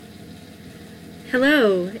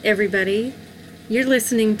Hello, everybody. You're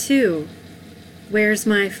listening to Where's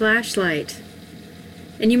My Flashlight?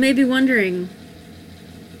 And you may be wondering,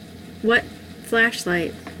 what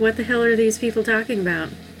flashlight? What the hell are these people talking about?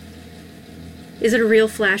 Is it a real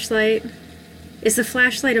flashlight? Is the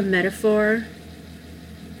flashlight a metaphor?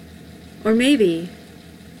 Or maybe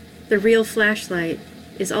the real flashlight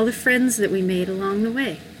is all the friends that we made along the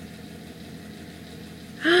way.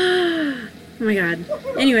 Oh my god.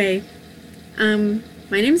 Anyway,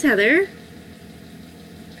 my name's Heather.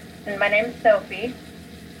 And my name's Sophie.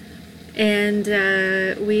 And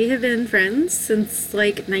we have been friends since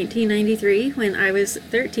like 1993 when I was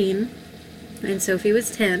 13 and Sophie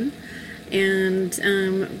was 10. And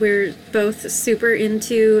we're both super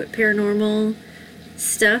into paranormal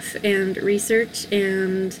stuff and research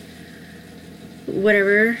and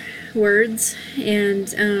whatever words.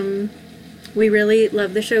 And we really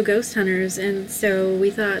love the show Ghost Hunters. And so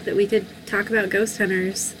we thought that we could talk about ghost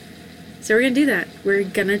hunters. So we're going to do that. We're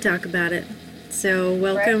going to talk about it. So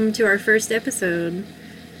welcome to our first episode.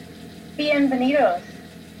 Bienvenidos.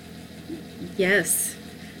 Yes.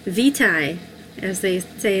 Witaj, as they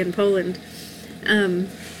say in Poland.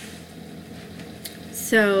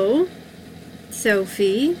 So,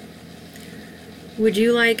 Sophie, would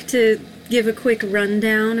you like to give a quick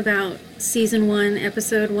rundown about Season 1,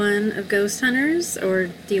 Episode 1 of Ghost Hunters, or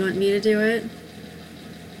do you want me to do it?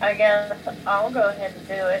 I guess I'll go ahead and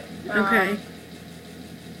do it. Okay.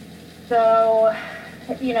 So,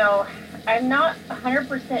 I'm not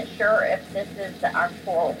 100% sure if this is the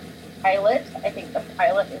actual pilot. I think the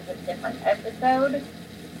pilot is a different episode.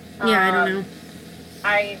 Yeah, I don't know.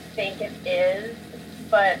 I think it is,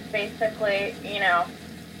 but basically, we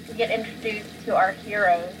get introduced to our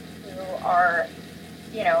heroes who are,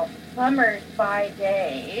 plumbers by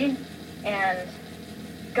day and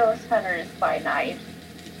ghost hunters by night.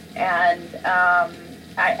 And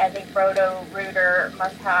I think Roto-Rooter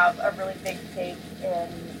must have a really big stake in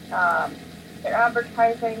their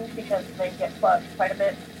advertising because they get plugged quite a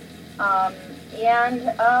bit.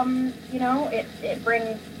 It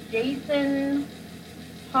brings Jason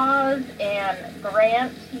Hawes and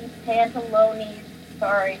Grant T. Pantalone.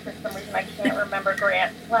 Sorry, for some reason I can't remember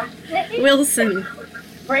Grant's last name. Wilson.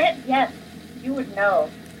 Grant, yes, you would know.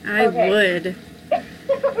 I would.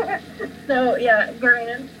 So, yeah,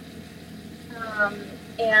 Grant.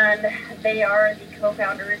 And they are the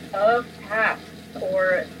co-founders of TAPS,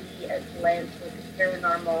 or the Atlantic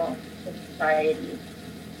Paranormal Society.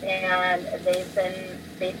 And they've been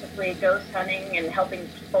basically ghost hunting and helping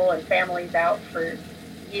people and families out for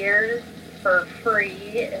years for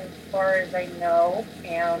free, as far as I know.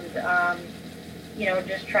 And,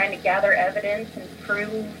 just trying to gather evidence and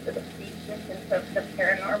prove the existence of the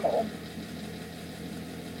paranormal.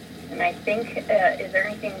 And I think, is there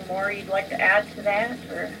anything more you'd like to add to that,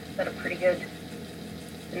 or is that a pretty good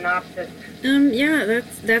synopsis? Yeah,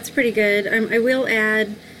 that's pretty good. I will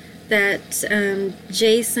add that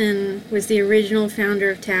Jason was the original founder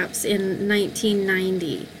of TAPS in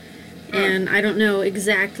 1990. And I don't know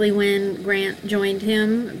exactly when Grant joined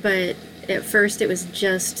him, but at first it was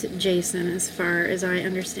just Jason, as far as I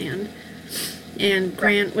understand. And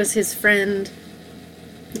Grant was his friend,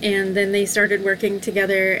 and then they started working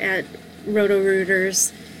together at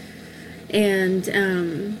Roto-Rooters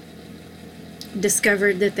and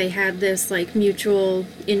discovered that they had this mutual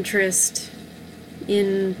interest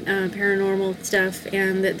in paranormal stuff,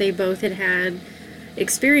 and that they both had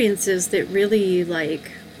experiences that really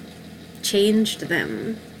changed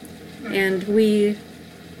them. And we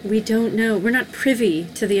don't know, we're not privy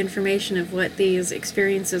to the information of what these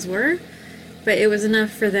experiences were, but it was enough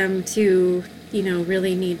for them to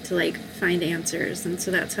really need to find answers. And so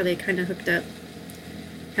that's how they kind of hooked up,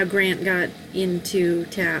 how Grant got into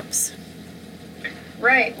TAPS.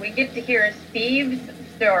 Right, we get to hear Steve's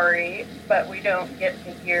story, but we don't get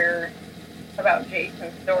to hear about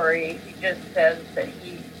Jason's story. He just says that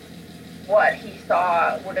what he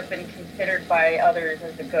saw would have been considered by others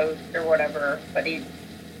as a ghost or whatever, but he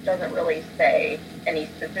doesn't really say any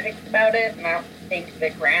specifics about it, and I don't think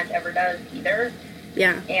that Grant ever does either.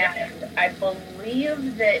 Yeah. And I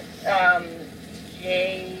believe that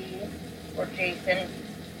Jason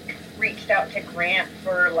reached out to Grant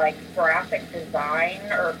for graphic design,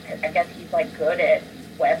 or I guess he's good at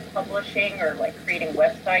web publishing or creating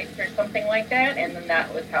websites or something like that, and then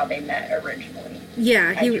that was how they met originally.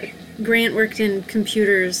 Yeah, Grant worked in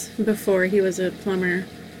computers before he was a plumber.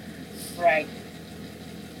 Right.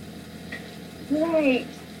 Right.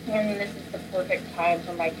 And this is the perfect time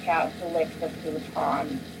for my cat to lick the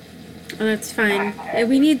futon. Oh, that's fine.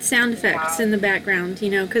 We need sound effects in the background,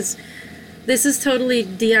 because This is totally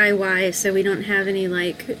DIY, so we don't have any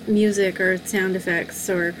like music or sound effects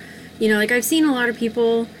or, like I've seen a lot of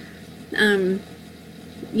people, if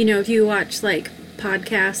you watch like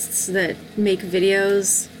podcasts that make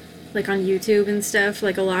videos like on YouTube and stuff,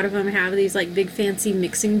 like a lot of them have these like big fancy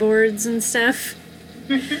mixing boards and stuff.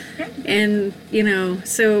 And,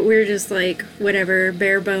 so we're just like, whatever,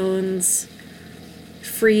 bare bones,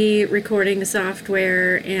 free recording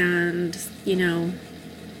software and,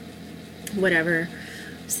 whatever.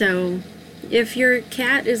 So if your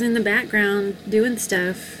cat is in the background doing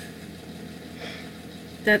stuff,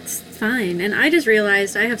 that's fine. And I just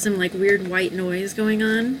realized I have some like weird white noise going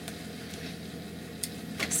on.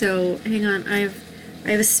 So hang on, I have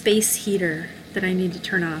a space heater that I need to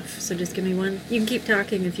turn off. So just give me one. You can keep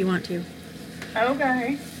talking if you want to.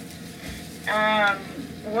 Okay.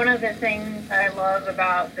 One of the things I love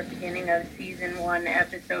about the beginning of season 1,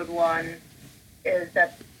 episode 1, is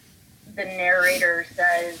that the narrator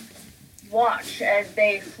says, "Watch as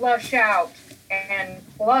they flush out and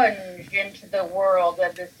plunge into the world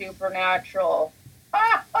of the supernatural."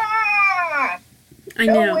 Ha ha! I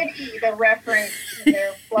know. So witty, the reference to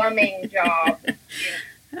their plumbing job.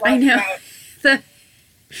 I know.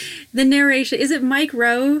 The narration, is it Mike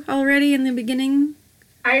Rowe already in the beginning?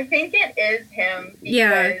 I think it is him.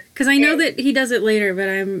 Yeah, because I know that he does it later, but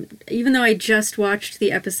even though I just watched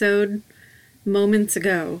the episode moments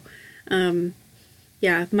ago,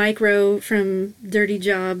 Mike Rowe from Dirty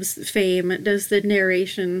Jobs fame does the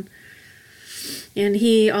narration. And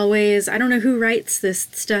he always, I don't know who writes this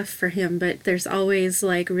stuff for him, but there's always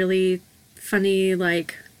like really funny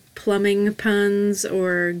like plumbing puns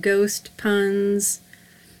or ghost puns.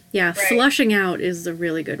 Yeah, right. Flushing out is a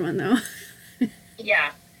really good one though.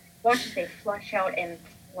 Yeah. Watch as they flush out and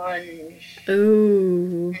plunge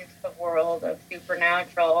into the world of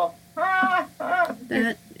supernatural.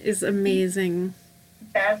 That is amazing.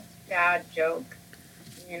 Best dad joke,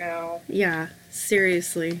 Yeah,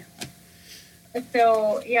 seriously.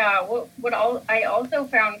 So, yeah, what I also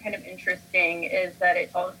found kind of interesting is that it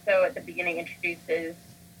also at the beginning introduces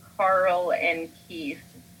Carl and Keith,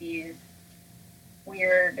 these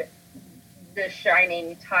weird, The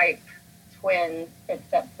Shining type twins,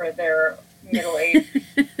 except for their middle-aged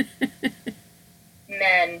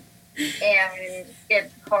men. And they're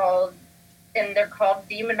called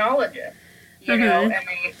demonologists, and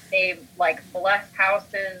they like bless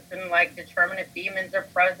houses and like determine if demons are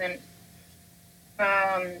present.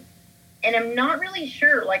 And I'm not really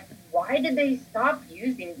sure, like, why did they stop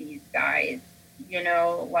using these guys?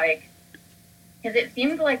 Because it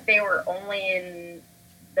seemed like they were only in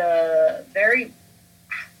the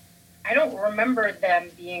I don't remember them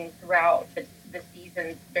being throughout the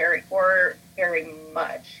seasons very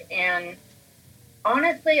much. And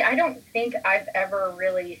honestly, I don't think I've ever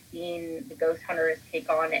really seen the Ghost Hunters take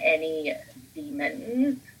on any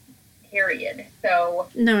demons, period. So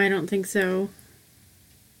no, I don't think so.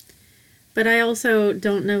 But I also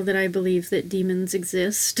don't know that I believe that demons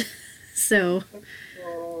exist. So,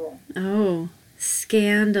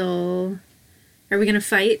 scandal. Are we going to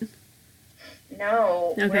fight?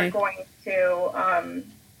 No. Okay.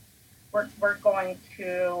 We're going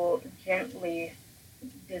to gently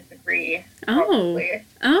disagree. Probably.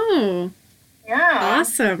 Yeah.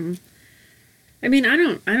 Awesome. I mean, I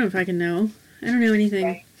don't fucking know. I don't know anything.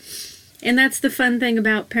 Okay. And that's the fun thing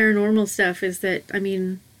about paranormal stuff is that, I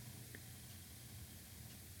mean,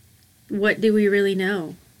 what do we really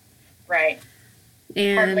know? Right.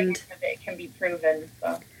 And hardly any of it can be proven.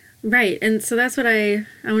 So. Right. And so that's what I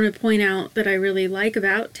want to point out that I really like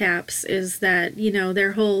about TAPS is that,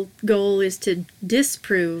 their whole goal is to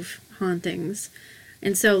disprove hauntings.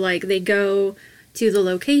 And so, like, they go to the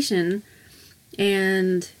location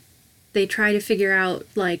and they try to figure out,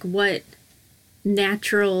 like, what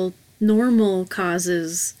natural, normal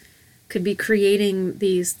causes could be creating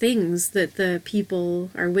these things that the people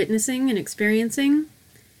are witnessing and experiencing.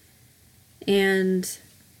 And,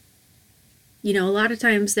 a lot of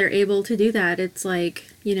times they're able to do that. It's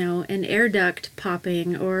like, an air duct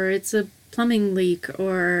popping, or it's a plumbing leak,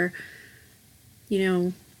 or,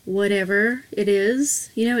 whatever it is.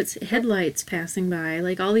 It's headlights passing by,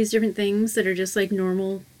 like all these different things that are just like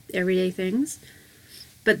normal, everyday things.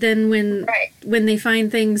 But then when they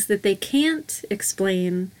find things that they can't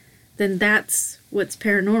explain, then that's what's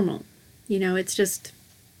paranormal. It's just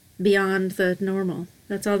beyond the normal.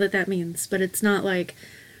 That's all that means. But it's not like,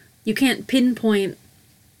 you can't pinpoint,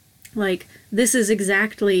 like, this is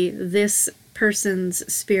exactly this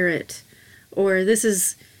person's spirit, or this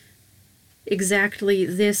is exactly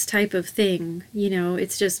this type of thing.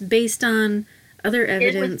 It's just based on other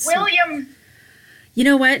evidence. It was William. You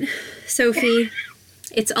know what, Sophie?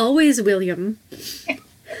 It's always William.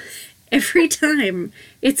 Every time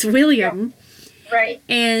it's William. Yeah. Right.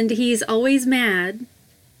 And he's always mad.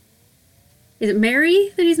 Is it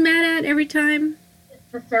Mary that he's mad at every time?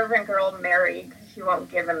 It's the servant girl, Mary, because she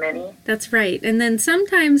won't give him any. That's right. And then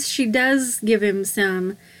sometimes she does give him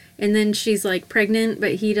some, and then she's like pregnant,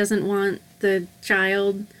 but he doesn't want the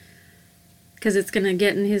child because it's going to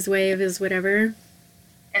get in his way of his whatever.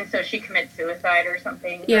 And so she commits suicide or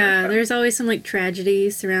something. Yeah, there's always some like tragedy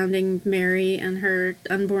surrounding Mary and her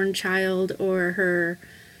unborn child, or her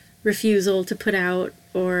refusal to put out,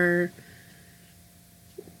 or,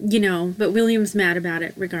 you know, but William's mad about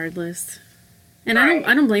it regardless. And right.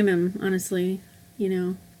 I don't blame him, honestly, you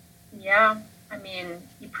know. Yeah, I mean,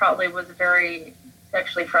 he probably was a very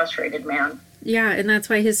sexually frustrated man. Yeah, and that's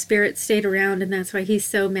why his spirit stayed around, and that's why he's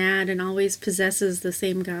so mad and always possesses the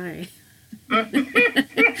same guy.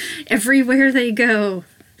 Everywhere they go.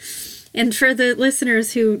 And for the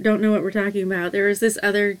listeners who don't know what we're talking about, there was this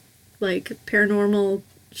other, like, paranormal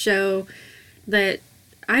show that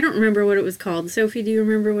I don't remember what it was called. Sophie, do you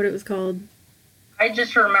remember what it was called? I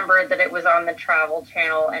just remember that it was on the Travel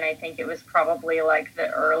Channel, and I think it was probably like the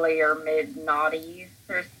early or mid noughties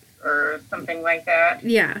or something like that.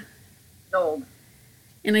 Yeah. It's old.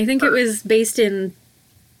 And I think it was based in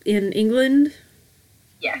England.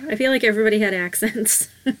 Yeah. I feel like everybody had accents.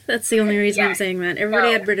 That's the only reason I'm saying that.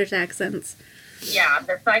 Everybody had British accents. Yeah,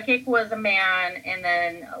 the psychic was a man, and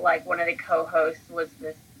then like one of the co-hosts was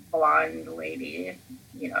this blonde lady,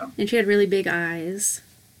 you know. And she had really big eyes.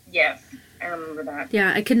 Yes, I remember that.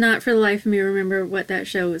 Yeah, I could not for the life of me remember what that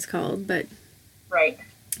show was called, but... Right.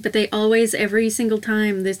 But they always, every single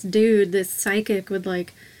time, this dude, this psychic would,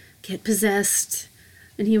 like, get possessed.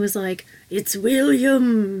 And he was like, "It's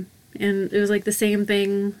William!" And it was, like, the same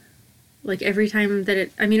thing, like, every time that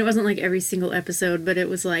it... I mean, it wasn't, like, every single episode, but it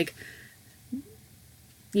was, like,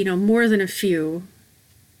 you know, more than a few.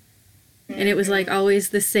 And it was, like, always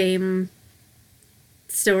the same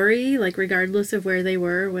story, like, regardless of where they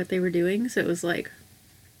were, what they were doing. So it was, like...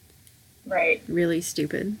 Right. Really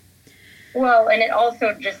stupid. Well, and it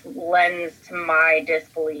also just lends to my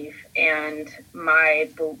disbelief and my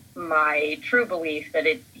true belief that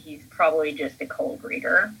he's probably just a cold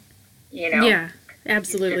reader, you know? Yeah,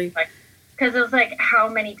 absolutely. Because it's like, how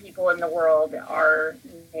many people in the world are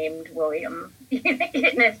named William?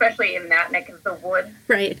 And especially in that neck of the woods.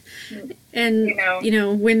 Right. And, you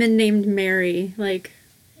know, women named Mary, like...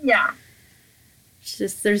 Yeah. It's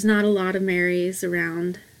just, there's not a lot of Marys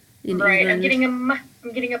around in Right, England.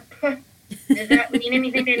 I'm getting a p. Does that mean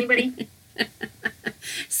anything to anybody?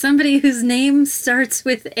 Somebody whose name starts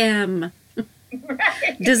with M.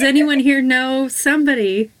 Right. Does anyone here know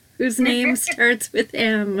somebody whose name starts with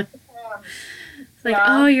M? It's like,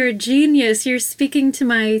 oh, you're a genius. You're speaking to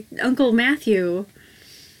my Uncle Matthew.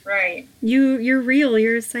 Right. You're real.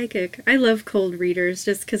 You're a psychic. I love cold readers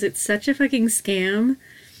just because it's such a fucking scam.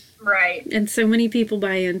 Right. And so many people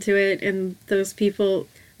buy into it, and those people...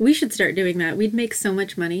 We should start doing that. We'd make so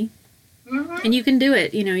much money. Mm-hmm. And you can do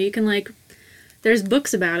it. You know, you can, like... There's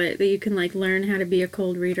books about it that you can, like, learn how to be a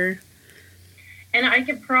cold reader. And I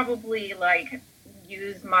could probably, like,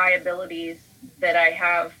 use my abilities that I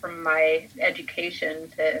have from my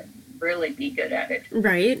education to really be good at it.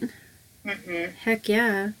 Right? Mm-hmm. Heck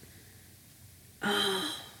yeah.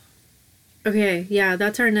 Oh. Okay, yeah,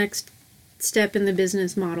 that's our next step in the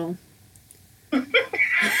business model.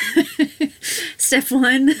 Step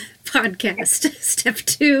 1, podcast. Step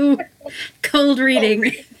 2, cold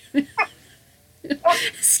reading.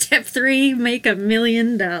 Step 3, make $1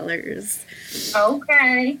 million.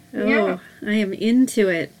 Okay. Oh, yeah. I am into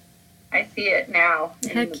it. I see it now.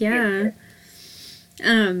 Heck yeah.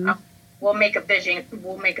 We'll make a vision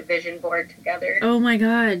board together. Oh my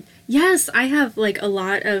god. Yes, I have like a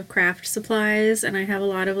lot of craft supplies, and I have a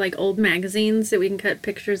lot of like old magazines that we can cut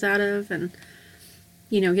pictures out of, and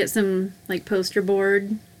you know, get some like poster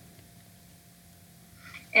board.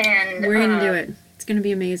 And we're gonna do it. It's gonna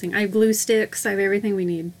be amazing. I have glue sticks. I have everything we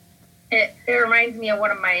need. It reminds me of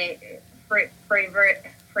one of my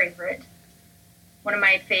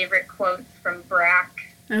favorite quotes from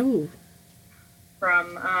Brack. Oh.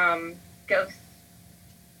 From Ghost,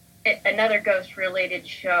 another Ghost-related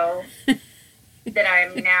show that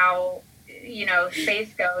I'm now, you know,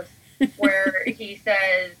 Space Ghost, where he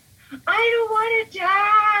says, "I don't want to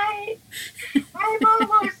die. I'm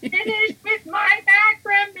almost finished with my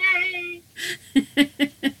macrame."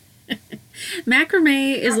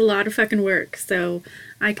 Macrame is a lot of fucking work, so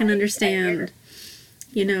I can understand.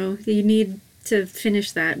 You know, you need to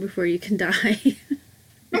finish that before you can die.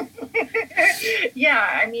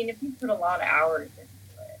 Yeah, I mean, if you put a lot of hours into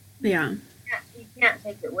Yeah. You can't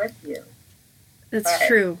take it with you. That's But,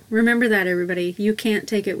 true. Remember that, everybody. You can't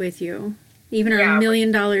take it with you. Even our Yeah, $1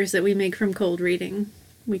 million that we make from cold reading,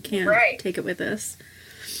 we can't Right. take it with us.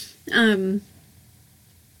 We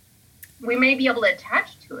may be able to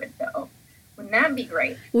attach to it, though. Wouldn't that be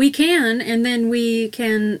great? We can, and then we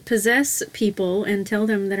can possess people and tell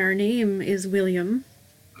them that our name is William.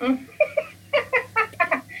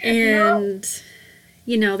 And,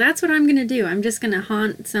 you know, that's what I'm going to do. I'm just going to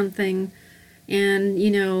haunt something. And,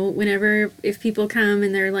 you know, whenever, if people come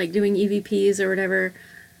and they're like doing EVPs or whatever,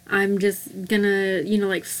 I'm just gonna, you know,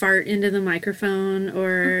 like fart into the microphone,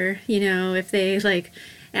 or, you know, if they like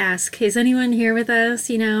ask, is anyone here with us?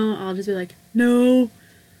 You know, I'll just be like, no.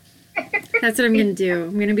 That's what I'm gonna do.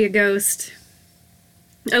 I'm gonna be a ghost.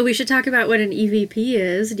 Oh, we should talk about what an EVP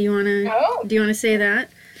is. Do you wanna say that?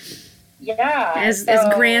 Yeah. As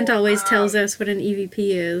Grant always tells us what an EVP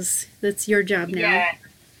is. That's your job now. Yeah.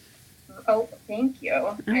 Oh, thank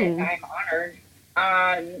you. I'm honored.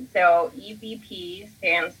 So EVP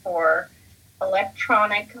stands for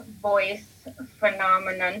Electronic Voice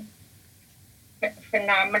Phenomenon.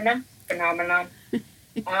 Phenomenon.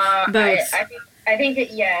 Both. I think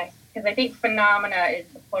it, yes, because I think phenomena is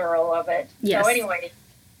the plural of it. Yes. So anyway,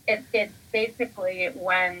 it's basically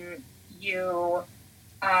when you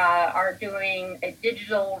are doing a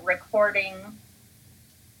digital recording,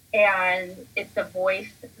 and it's a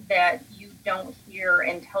voice that you don't hear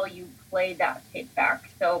until you play that tape back.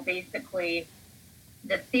 So basically,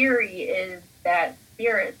 the theory is that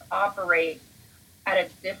spirits operate at a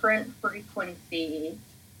different frequency,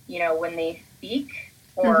 you know, when they speak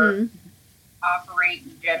or operate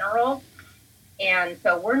in general. And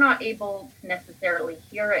so we're not able to necessarily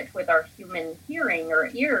hear it with our human hearing or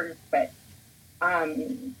ears, but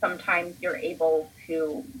sometimes you're able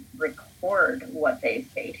to record what they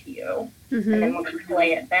say to you. And then when you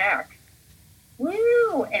play it back,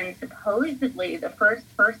 woo! And supposedly the first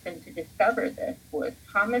person to discover this was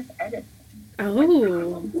Thomas Edison.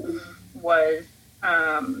 Oh. Was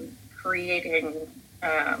creating,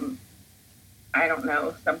 I don't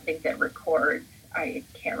know, something that records. I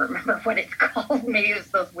can't remember what it's called. Maybe it's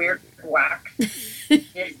those weird wax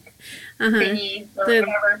thingies or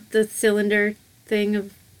whatever. The cylinder thing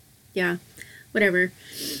of, yeah, whatever.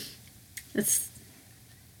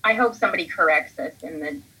 I hope somebody corrects us in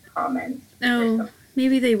the comments. Oh,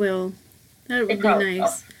 maybe they will. That would be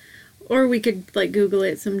nice. Or we could like Google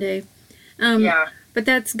it someday. Yeah. But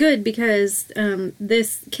that's good because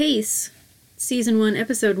this case, season 1,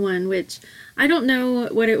 episode 1, which I don't know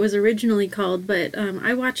what it was originally called, but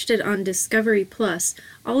I watched it on Discovery Plus.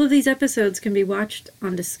 All of these episodes can be watched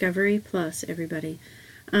on Discovery Plus, everybody.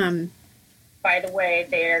 By the way,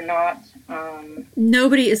 they are not...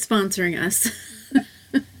 Nobody is sponsoring us.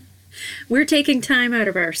 We're taking time out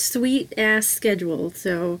of our sweet-ass schedule,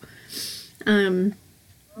 so... And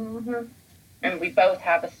we both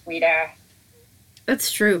have a sweet ass.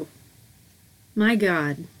 That's true. My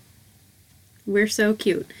God. We're so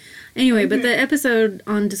cute. Anyway, but the episode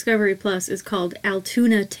on Discovery Plus is called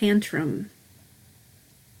Altoona Tantrum.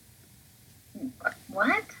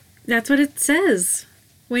 What? That's what it says.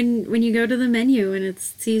 When you go to the menu and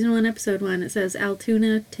it's season 1, episode 1, it says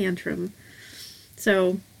Altoona Tantrum.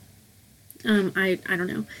 So, I don't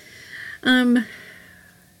know.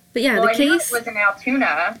 But yeah, well, the I knew case... it was in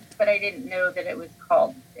Altoona, but I didn't know that it was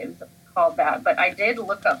called that. But I did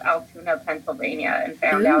look up Altoona, Pennsylvania, and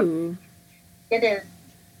found out it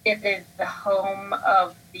is the home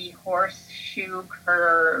of the Horseshoe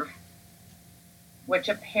Curve, which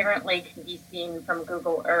apparently can be seen from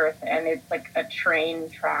Google Earth, and it's like a train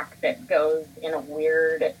track that goes in a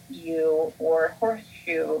weird U or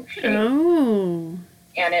horseshoe shape. Oh.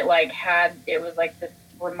 And it was like this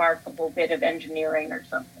remarkable bit of engineering or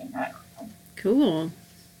something. I don't know. Cool.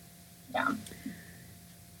 Yeah.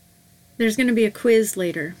 There's going to be a quiz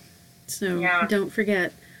later, so don't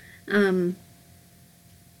forget.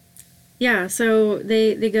 Yeah, so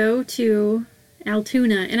they go to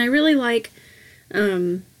Altoona, and I really like,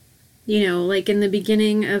 you know, like in the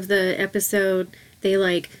beginning of the episode, they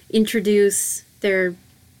like introduce their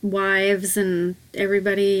wives and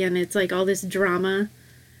everybody, and it's like all this drama,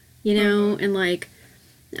 you know, and like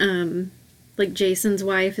Jason's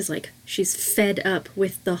wife is like, she's fed up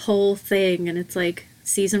with the whole thing, and it's like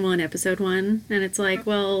season 1, episode 1, and it's like,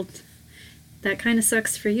 well, that kind of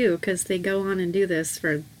sucks for you, because they go on and do this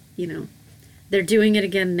for, you know, they're doing it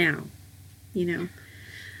again now, you know.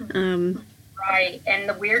 Right, and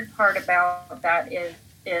the weird part about that is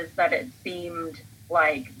that it seemed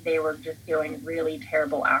like they were just doing really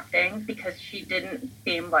terrible acting, because she didn't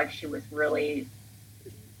seem like she was really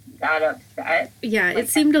that upset. Yeah, like, it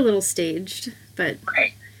seemed a little staged, but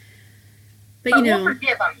right. But you know, we'll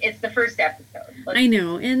forgive them. It's the first episode. I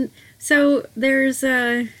know, and so there's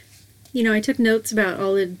you know, I took notes about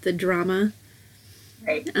all of the drama,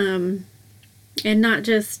 right, and not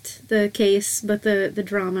just the case, but the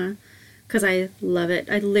drama, because I love it.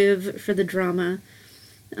 I live for the drama,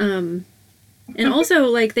 and also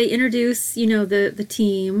like they introduce, you know, the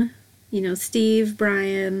team, you know, Steve,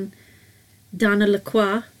 Brian, Donna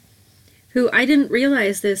Lacroix, who I didn't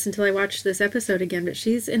realize this until I watched this episode again, but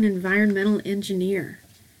she's an environmental engineer.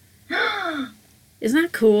 Isn't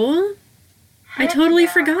that cool? I totally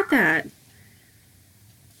forgot that.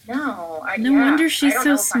 No, no wonder she's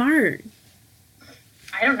so smart.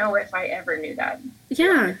 I don't know if I ever knew that.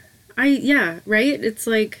 Yeah, right? It's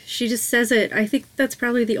like she just says it. I think that's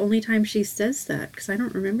probably the only time she says that, because I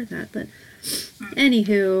don't remember that. But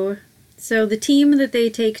anywho, so the team that they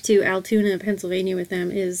take to Altoona, Pennsylvania with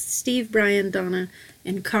them is Steve, Brian, Donna,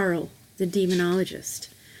 and Carl, the demonologist.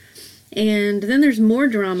 And then there's more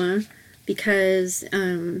drama because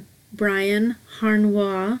Brian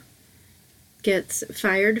Harnois gets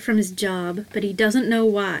fired from his job, but he doesn't know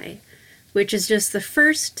why, which is just the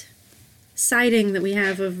first sighting that we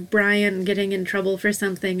have of Brian getting in trouble for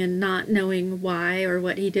something and not knowing why or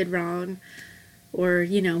what he did wrong, or,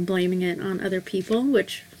 you know, blaming it on other people,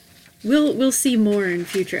 which we'll see more in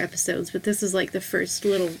future episodes, but this is like the first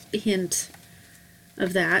little hint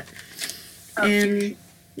of that. And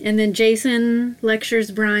then Jason lectures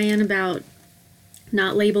Brian about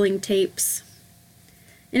not labeling tapes.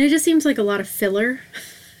 And it just seems like a lot of filler,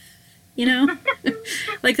 you know?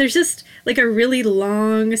 Like there's just like a really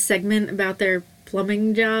long segment about their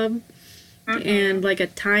plumbing job and like a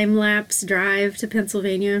time-lapse drive to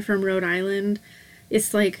Pennsylvania from Rhode Island.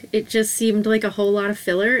 It's like, it just seemed like a whole lot of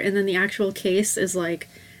filler, and then the actual case is like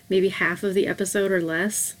maybe half of the episode or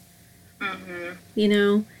less. You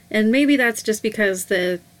know? And maybe that's just because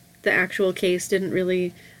the actual case didn't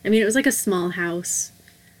really, I mean, it was like a small house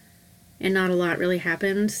and not a lot really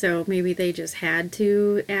happened, so maybe they just had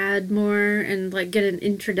to add more and like get an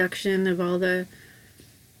introduction of all the,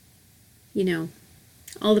 you know,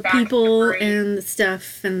 all the people and the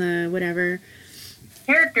stuff and the whatever.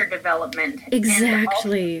 Character development.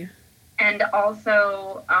 Exactly. And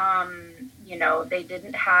also, you know, they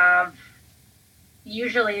didn't have,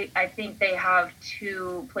 usually I think they have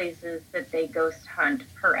 2 places that they ghost hunt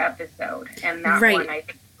per episode, and that one I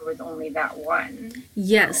think was only that one.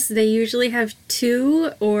 Yes, so. They usually have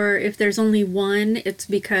 2, or if there's only 1, it's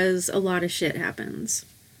because a lot of shit happens.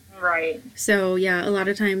 Right. So yeah, a lot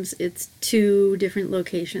of times it's 2 different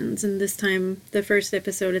locations, and this time, the first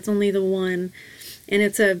episode, it's only the one, and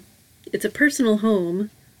it's a personal home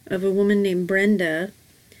of a woman named Brenda,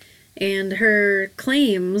 and her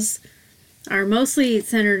claims are mostly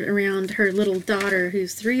centered around her little daughter,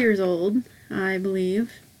 who's 3 years old, I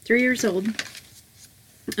believe. 3 years old.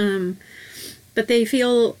 But they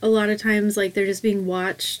feel a lot of times like they're just being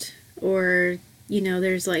watched, or, you know,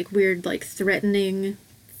 there's like weird, like threatening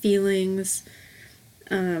feelings.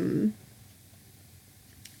 They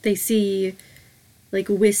see like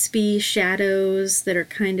wispy shadows that are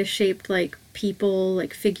kind of shaped like people,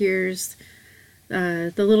 like figures.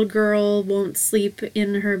 The little girl won't sleep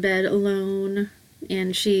in her bed alone,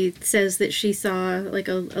 and she says that she saw like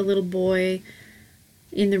a little boy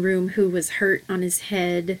in the room who was hurt on his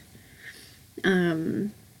head.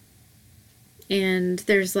 And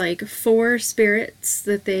there's like 4 spirits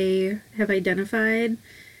that they have identified.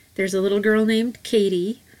 There's a little girl named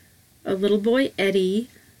Katie, a little boy Eddie,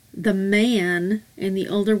 the man, and the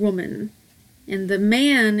older woman. And the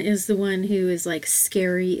man is the one who is like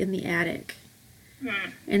scary in the attic.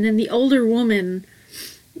 And then the older woman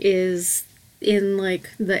is in like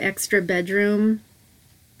the extra bedroom.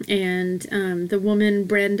 And the woman,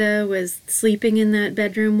 Brenda, was sleeping in that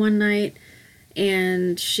bedroom one night,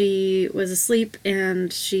 and she was asleep,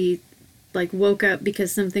 and she like woke up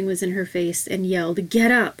because something was in her face and yelled, "Get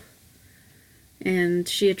up!" And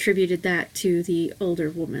she attributed that to the older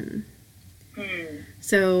woman.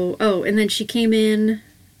 So, and then she came in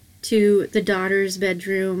to the daughter's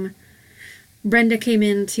bedroom. Brenda came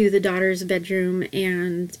into the daughter's bedroom,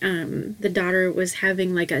 and the daughter was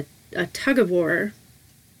having like a tug-of-war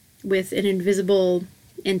with an invisible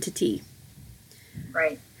entity.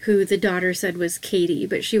 Right. Who the daughter said was Katie,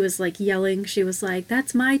 but she was like yelling. She was like,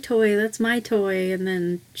 "That's my toy, that's my toy." And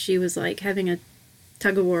then she was like having a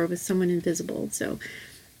tug-of-war with someone invisible. So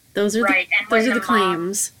those are the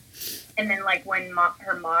claims. And then like when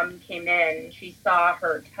her mom came in, she saw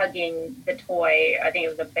her tugging the toy. I think it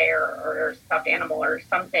was a bear or a stuffed animal or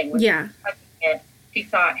something. Yeah. Tugging it. She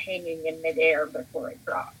saw it hanging in midair before it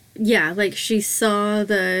dropped. yeah, like she saw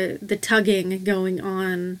the tugging going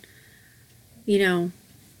on, you know,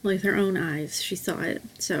 with her own eyes. She saw it.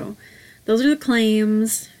 So those are the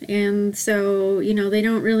claims, and so they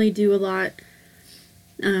don't really do a lot.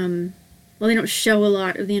 Well, they don't show a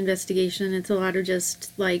lot of the investigation. It's a lot of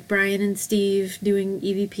just like Brian and Steve doing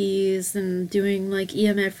EVPs and doing like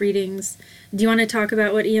EMF readings. Do you want to talk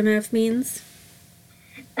about what EMF means?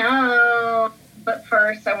 Oh, but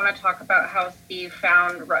first I want to talk about how Steve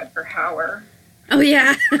found Rutger Hauer. Oh,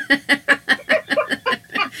 yeah.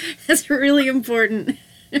 That's really important.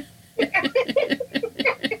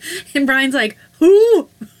 And Brian's like, who?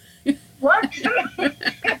 What?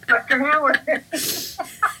 Rutger Hauer.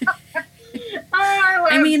 I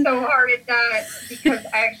laughed so hard at that because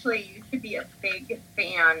I actually used to be a big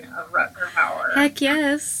fan of Rutger Hauer. Heck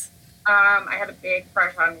yes. I had a big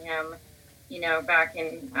crush on him, back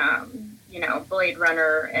in, Blade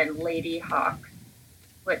Runner and Lady Hawk,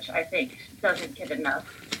 which I think doesn't get enough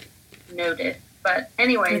notice. But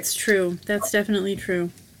anyway. It's true. That's definitely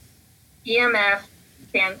true. EMF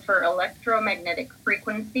stands for electromagnetic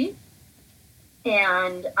frequency.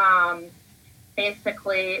 And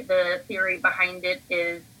basically the theory behind it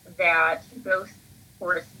is that ghosts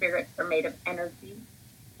or spirits are made of energy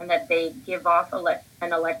and that they give off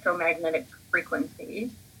an electromagnetic frequency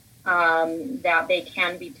that they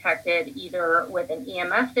can be detected either with an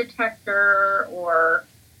EMF detector, or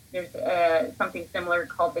there's something similar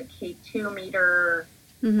called the K2 meter.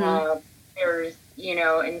 Mm-hmm. There's,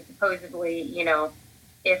 and supposedly,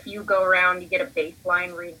 if you go around, you get a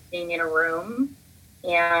baseline reading in a room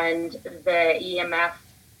and the EMF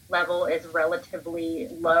level is relatively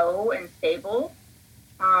low and stable,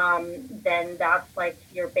 then that's like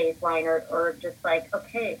your baseline, or just like,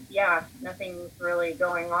 okay, yeah, nothing's really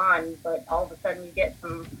going on, but all of a sudden you get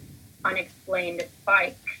some unexplained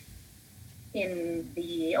spikes in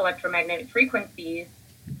the electromagnetic frequencies,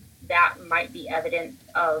 that might be evidence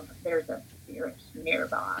of there's a spirit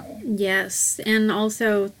nearby. Yes, and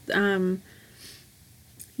also,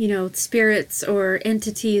 spirits or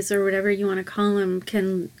entities or whatever you want to call them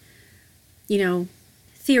can,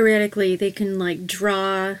 theoretically, they can like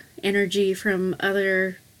draw energy from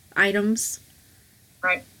other items.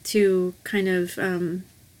 Right. To kind of,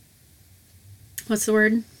 what's the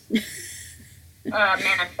word?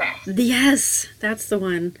 Manifest. Yes, that's the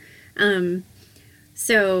one.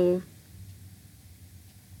 So,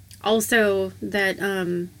 also that,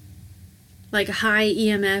 like high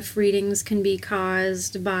EMF readings can be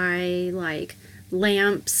caused by like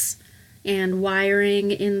lamps and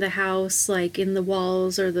wiring in the house, like in the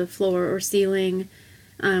walls or the floor or ceiling,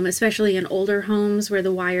 especially in older homes where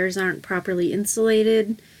the wires aren't properly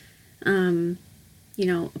insulated.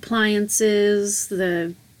 Appliances,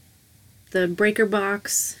 the breaker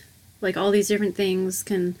box, like all these different things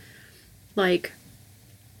can like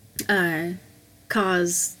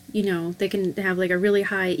cause, they can have like a really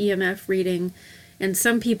high EMF reading, and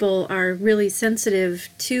some people are really sensitive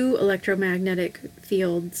to electromagnetic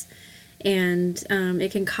fields, and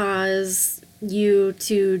it can cause you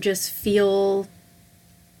to just feel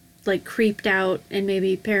like creeped out and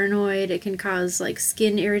maybe paranoid. It can cause like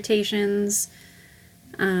skin irritations,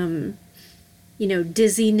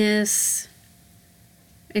 dizziness,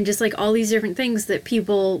 and just like all these different things that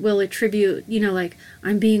people will attribute, like,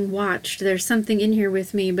 I'm being watched, there's something in here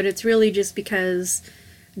with me, but it's really just because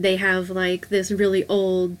they have like this really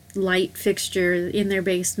old light fixture in their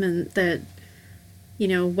basement that,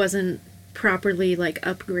 wasn't properly like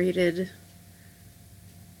upgraded.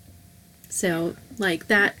 So like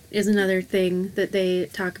that is another thing that they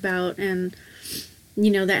talk about, and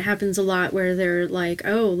that happens a lot where they're like,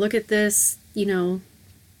 oh, look at this,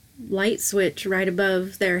 light switch right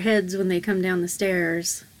above their heads when they come down the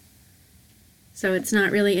stairs. So it's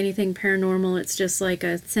not really anything paranormal, it's just like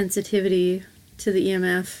a sensitivity to the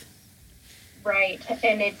EMF. Right,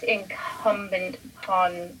 and it's incumbent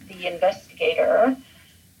upon the investigator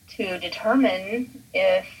to determine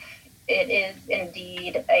if it is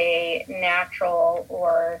indeed a natural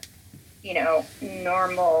or,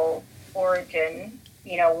 normal origin,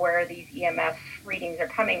 where these EMF readings are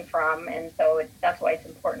coming from. And so that's why it's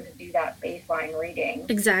important to do that baseline reading.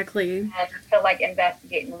 Exactly. And to like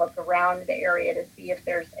investigate and look around the area to see if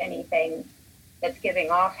there's anything that's giving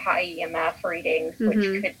off high EMF readings,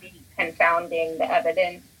 which could be confounding the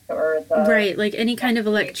evidence or the... Right, like any kind of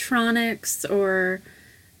electronics or,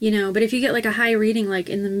 but if you get like a high reading like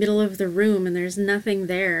in the middle of the room and there's nothing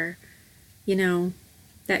there,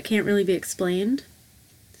 that can't really be explained.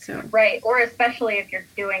 So. Right, or especially if you're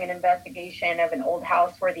doing an investigation of an old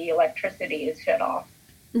house where the electricity is shut off.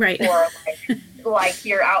 Right. Or like like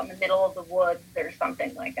you're out in the middle of the woods or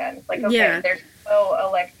something like that. And it's like, okay, Yeah. there's no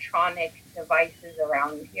electronic devices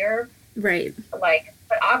around here. Right. Like,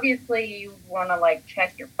 but obviously you want to like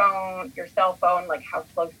check your phone, your cell phone, like how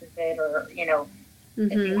close is it, or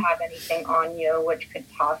if you have anything on you, which could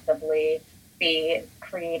possibly be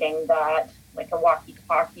creating that, like a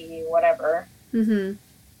walkie-talkie, whatever.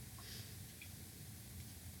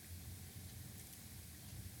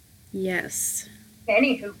 Yes.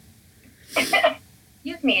 Anywho,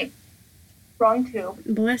 excuse me, wrong tube.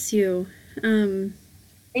 Bless you. Thank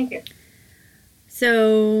you.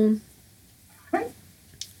 So,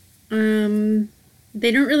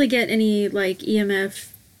 they don't really get any, like,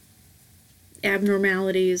 EMF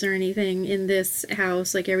abnormalities or anything in this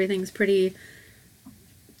house. Like, everything's pretty,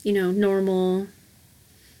 normal.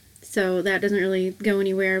 So that doesn't really go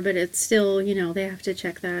anywhere, but it's still, they have to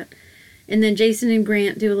check that. And then Jason and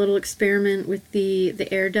Grant do a little experiment with the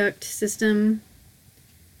air duct system.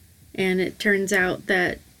 And it turns out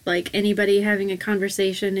that, like, anybody having a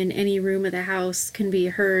conversation in any room of the house can be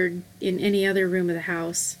heard in any other room of the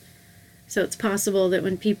house. So it's possible that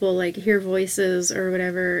when people, like, hear voices or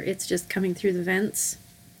whatever, it's just coming through the vents.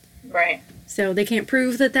 Right. So they can't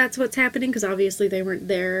prove that that's what's happening, because obviously they weren't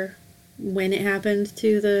there when it happened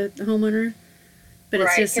to the homeowner. But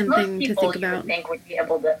it's just something to think about. Most people you would think would be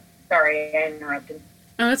able to... Sorry, I interrupted.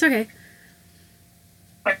 Oh, that's okay.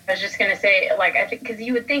 I was just going to say, like, I think, because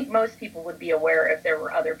you would think most people would be aware if there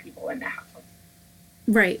were other people in the house.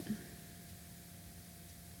 Right.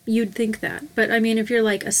 You'd think that. But, I mean, if you're,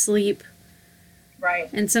 like, asleep... Right.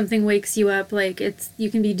 And something wakes you up, like,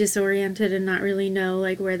 you can be disoriented and not really know,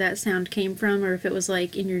 like, where that sound came from, or if it was,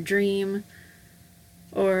 like, in your dream,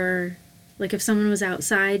 or, like, if someone was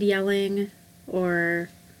outside yelling, or,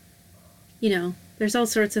 there's all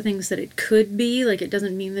sorts of things that it could be. Like, it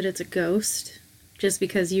doesn't mean that it's a ghost, just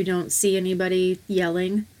because you don't see anybody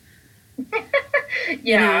yelling.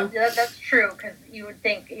 Yeah, that's true, because you would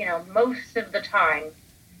think, most of the time,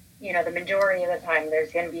 the majority of the time,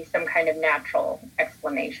 there's going to be some kind of natural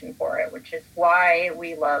explanation for it, which is why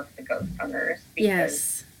we love the Ghost Hunters.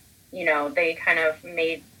 Because, yes. They kind of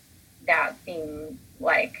made that seem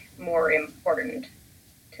like more important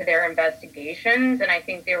to their investigations. And I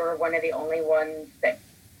think they were one of the only ones that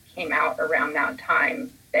came out around that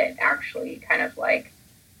time that actually kind of like,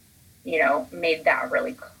 made that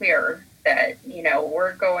really clear that,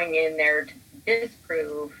 we're going in there to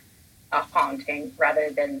disprove a haunting rather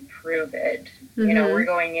than prove it. Mm-hmm. We're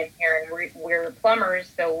going in here and we're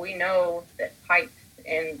plumbers, so we know that pipes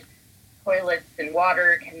and toilets and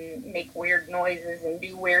water can make weird noises and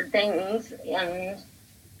do weird things, and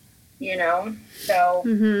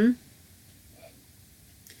so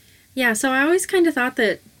yeah, so I always kind of thought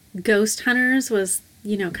that Ghost Hunters was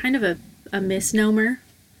kind of a misnomer,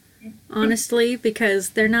 honestly, because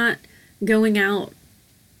they're not going out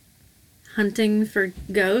hunting for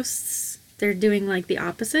ghosts. They're doing, like, the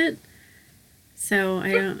opposite. So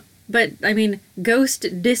I don't... But, I mean,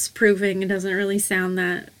 ghost disproving doesn't really sound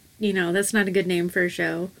that... that's not a good name for a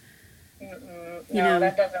show. No,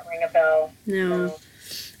 that doesn't ring a bell. No.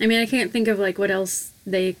 I mean, I can't think of, like, what else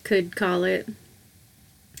they could call it.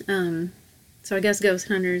 So I guess Ghost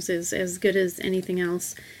Hunters is as good as anything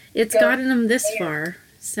else. It's gotten them this far,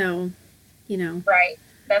 so, Right,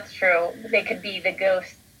 that's true. They could be the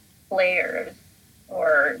ghost slayers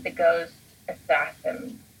or the ghost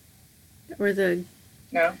assassins. Or the...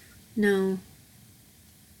 No? No.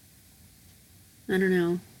 I don't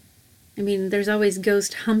know. I mean, there's always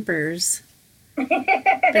ghost humpers.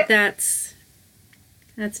 But that's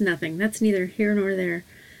nothing. That's neither here nor there.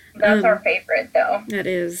 That's our favorite, though. That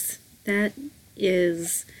is.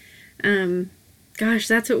 Gosh,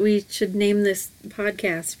 that's what we should name this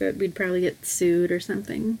podcast, but we'd probably get sued or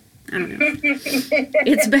something. I don't know.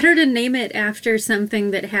 It's better to name it after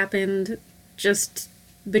something that happened just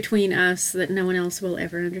between us that no one else will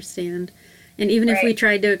ever understand. And even if we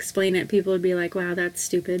tried to explain it, people would be like, wow, that's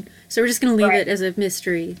stupid. So we're just going to leave it as a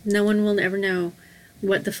mystery. No one will ever know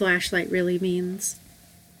what the flashlight really means.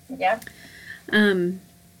 Yeah.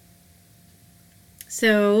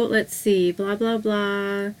 So, let's see. Blah, blah,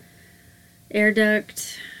 blah. Air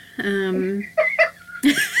duct. I'm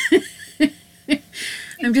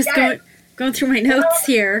just going through my notes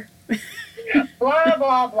here. Blah,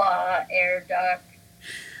 blah, blah. Air duct.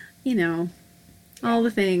 All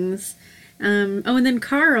the things. And then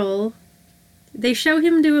Carl, they show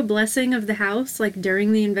him do a blessing of the house, like,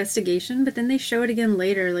 during the investigation, but then they show it again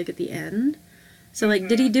later, like, at the end. So, like,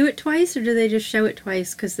 did he do it twice, or did they just show it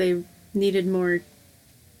twice because they needed more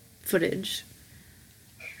footage?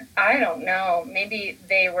 I don't know. Maybe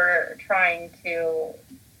they were trying to,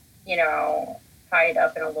 tied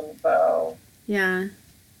up in a little bow. Yeah.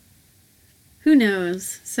 Who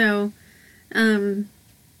knows? So,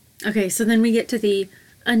 okay, so then we get to the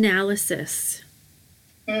analysis,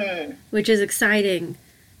 which is exciting.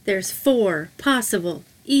 There's 4 possible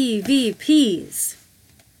EVPs.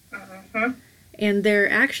 Mm-hmm. And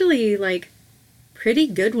they're actually, like, pretty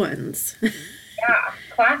good ones. Yeah,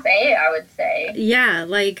 Class A, I would say. Yeah,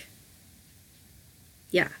 like,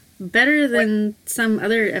 yeah. Better than some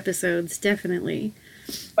other episodes, definitely.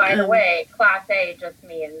 By the way, Class A just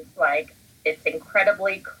means, like, it's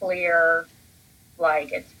incredibly clear,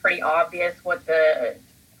 like, it's pretty obvious what the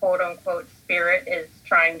quote-unquote spirit is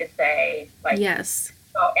trying to say. Like, yes.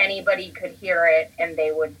 So anybody could hear it, and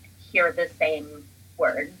they would hear the same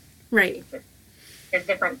words. Right. There's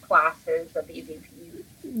different classes of EVPs.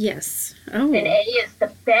 Yes. Oh. And A is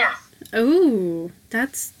the best. Oh,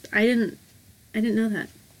 I didn't know that.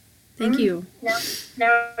 Thank you.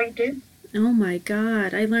 Now you do. Oh my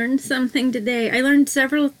God, I learned something today. I learned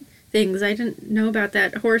several things. I didn't know about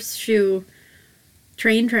that horseshoe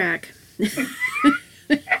train track.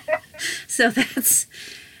 So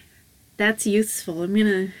that's useful.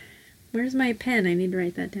 Where's my pen? I need to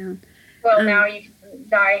write that down. Well, now you can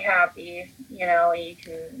die happy. You know, you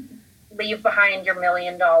can leave behind your $1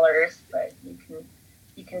 million, but you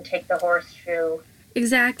can take the horseshoe.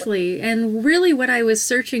 Exactly. And really what I was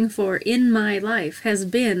searching for in my life has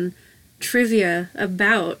been trivia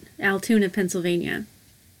about Altoona, Pennsylvania.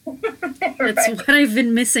 That's right. What I've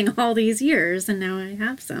been missing all these years, and now I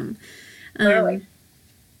have some. Really?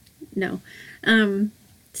 No.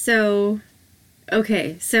 So,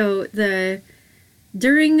 okay. So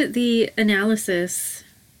during the analysis,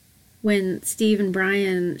 when Steve and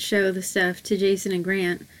Brian show the stuff to Jason and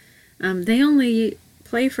Grant, they only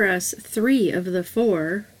play for us 3 of the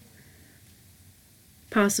 4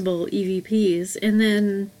 possible EVPs, and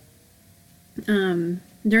then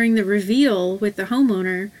during the reveal with the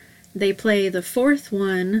homeowner, they play the 4th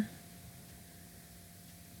one,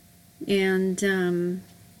 and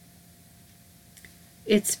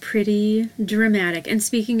it's pretty dramatic. And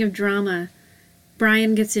speaking of drama,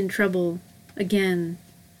 Brian gets in trouble again,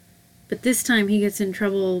 but this time he gets in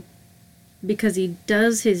trouble because he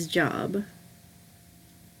does his job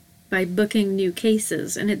by booking new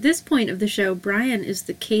cases. And at this point of the show, Brian is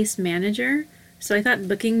the case manager, so I thought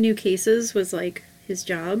booking new cases was like his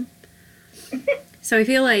job. So I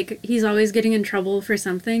feel like he's always getting in trouble for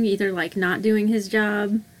something, either like not doing his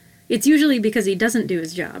job. It's usually because he doesn't do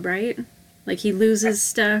his job, right? Like he loses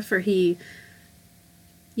stuff, or he's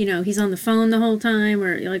on the phone the whole time,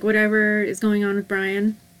 or like whatever is going on with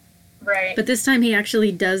Brian. Right. But this time he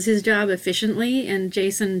actually does his job efficiently, and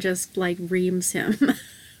Jason just like reams him.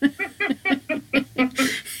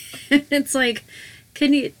 It's like,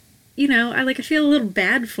 can you, I feel a little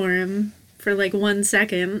bad for him for like 1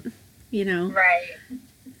 second, Right.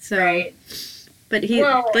 So, right. But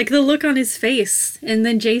like the look on his face, and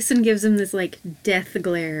then Jason gives him this like death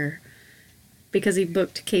glare because he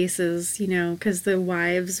booked cases, because the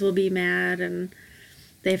wives will be mad and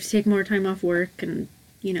they have to take more time off work, and,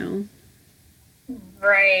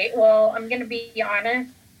 Right. Well, I'm going to be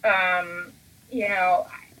honest. I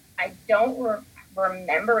don't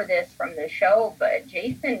remember this from the show, but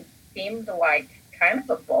Jason seemed like kind of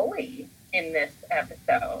a bully in this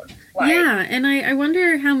episode. Yeah, and I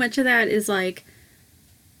wonder how much of that is like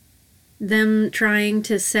them trying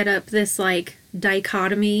to set up this like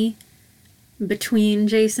dichotomy between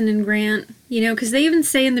Jason and Grant, because they even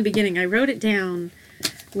say in the beginning, I wrote it down,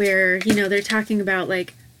 where, they're talking about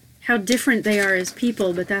like how different they are as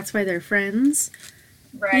people, but that's why they're friends.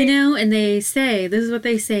 Right. And they say, this is what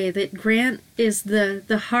they say, that Grant is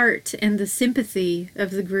the heart and the sympathy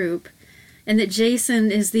of the group, and that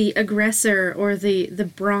Jason is the aggressor or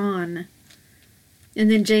the brawn.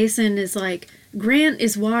 And then Jason is like, Grant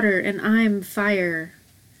is water and I'm fire.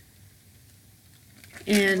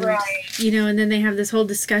 And, right. And then they have this whole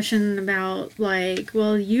discussion about like,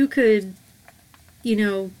 well, you could,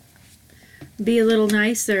 be a little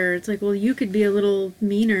nicer. It's like, well, you could be a little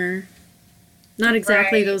meaner. Not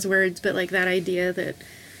exactly right. those words, but like that idea that,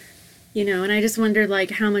 and I just wondered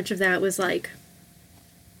like how much of that was like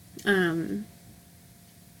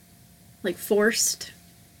forced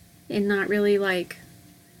and not really like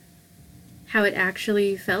how it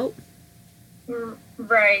actually felt.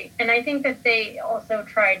 Right. And I think that they also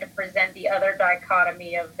tried to present the other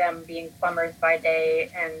dichotomy of them being plumbers by day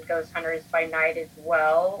and ghost hunters by night as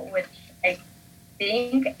well, which I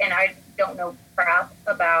think, and I don't know crap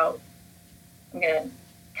about, I'm going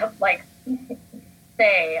to like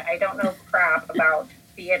say I don't know crap about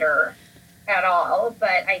theater at all,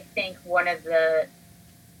 but I think one of the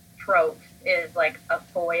tropes is like a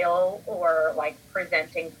foil or like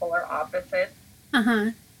presenting polar opposites,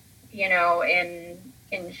 Uh-huh.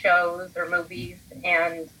 in shows or movies.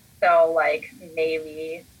 And so like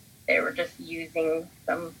maybe they were just using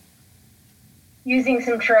some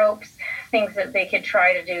tropes, things that they could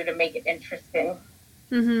try to do to make it interesting.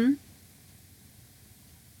 Mm-hmm.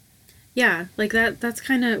 Yeah, like that's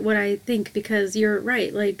kind of what I think, because you're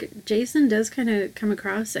right. Like Jason does kind of come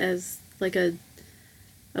across as like a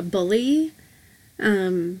bully.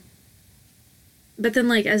 Um but then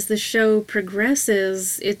like as the show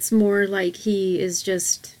progresses, it's more like he is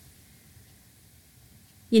just,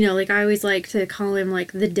 like I always like to call him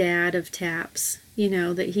like the dad of Taps,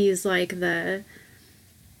 that he's like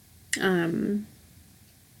um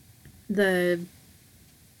the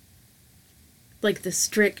the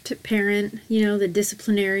strict parent, the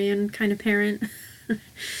disciplinarian kind of parent.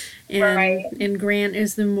 and Right. and Grant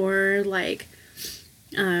is the more like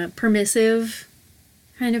permissive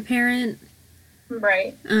kind of parent.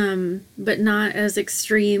 Right. But not as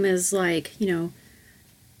extreme as like,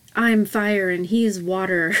 I'm fire and he's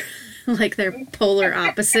water. Like they're polar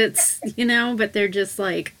opposites, but they're just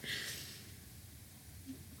like,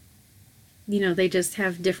 they just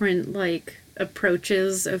have different like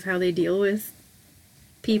approaches of how they deal with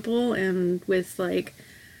people and with like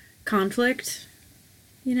conflict,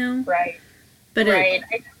 Right. But Right.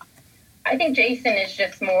 I think Jason is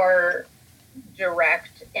just more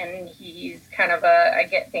direct, and he's kind of I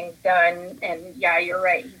get things done. And yeah, you're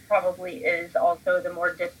right. He probably is also the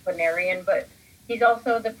more disciplinarian, but he's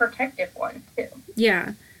also the protective one too.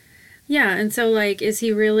 Yeah. Yeah, and so like is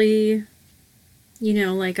he really,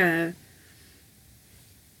 like a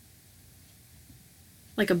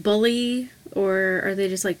bully, or are they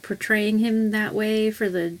just like portraying him that way for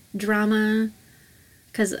the drama?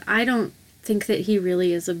 Cuz I don't think that he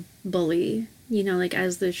really is a bully. Like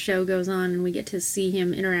as the show goes on and we get to see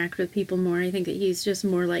him interact with people more, I think that he's just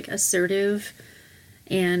more like assertive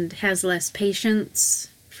and has less patience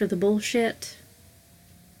for the bullshit.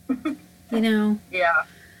 Yeah.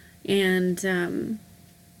 And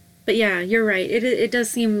but yeah, you're right. It does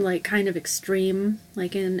seem like kind of extreme,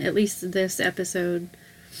 like in at least this episode.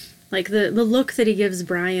 Like the look that he gives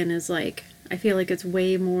Brian is like, I feel like it's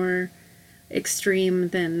way more extreme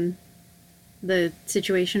than the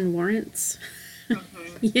situation warrants.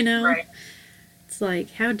 Right. It's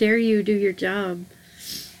like, how dare you do your job?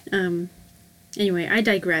 Anyway, I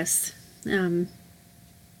digress.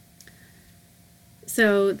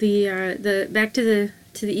 So the back to the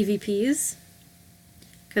EVPs,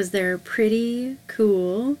 because they're pretty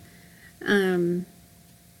cool. The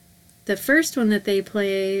first one that they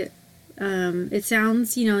play, it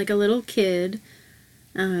sounds, like a little kid.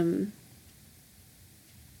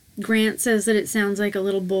 Grant says that it sounds like a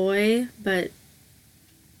little boy, but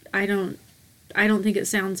I don't think it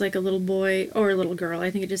sounds like a little boy or a little girl.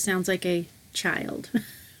 I think it just sounds like a child. I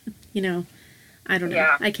don't know.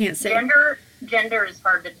 Yeah. I can't say. Gender is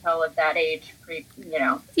hard to tell at that age.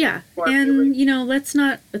 Yeah, and let's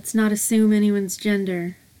not assume anyone's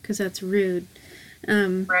gender, because that's rude.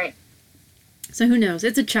 Right. So who knows?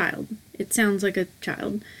 It's a child. It sounds like a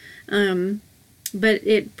child. But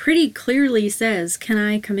it pretty clearly says, "Can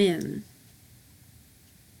I come in?"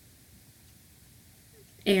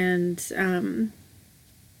 And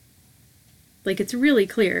like it's really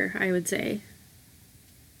clear, I would say.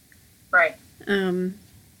 Right.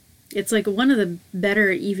 It's like one of the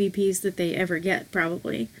better EVPs that they ever get,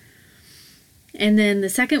 probably. And then the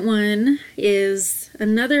second one is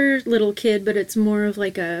another little kid, but it's more of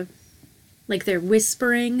like they're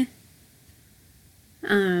whispering,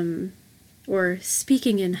 or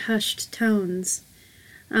speaking in hushed tones,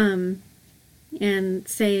 and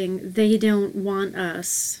saying they don't want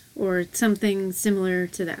us, or something similar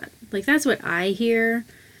to that. Like that's what I hear,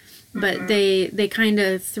 but they kind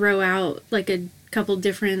of throw out like a couple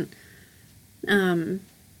different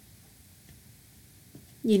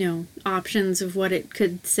options of what it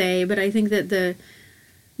could say. But I think that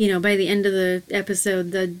by the end of the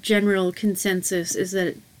episode, the general consensus is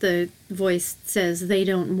that the voice says they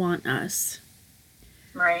don't want us.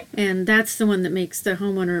 Right. And that's the one that makes the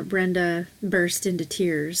homeowner, Brenda, burst into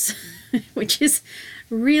tears, which is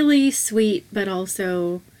really sweet, but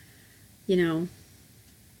also, I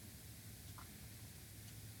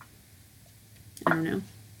don't know.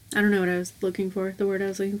 I don't know what I was looking for, the word I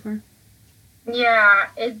was looking for. Yeah,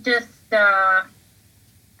 it just,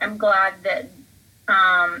 I'm glad that,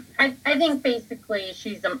 I think basically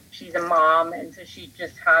she's a mom, and so she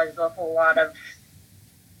just has a whole lot of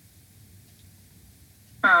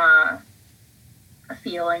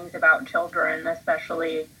feelings about children,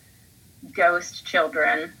 especially ghost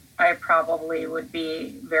children. I probably would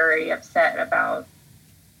be very upset about,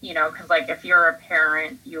 because like if you're a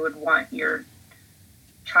parent, you would want your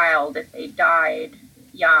child, if they died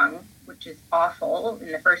young, which is awful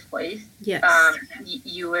in the first place, Yes.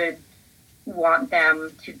 You would want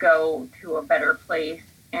them to go to a better place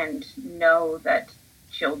and know that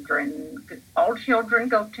all children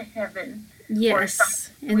go to heaven.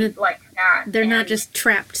 Yes. And like that. They're not just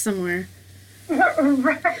trapped somewhere.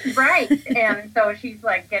 Right. And so she's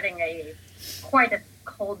like getting quite a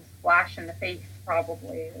cold splash in the face,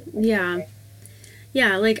 probably. Yeah.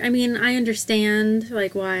 Yeah, like, I mean, I understand,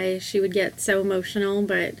 like, why she would get so emotional,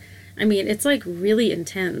 but, I mean, it's, like, really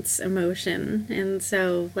intense emotion, and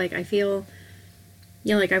so, like, I feel,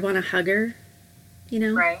 like, I want to hug her,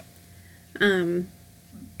 Right. And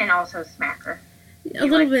also smack her. A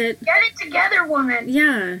little bit. Get it together, woman!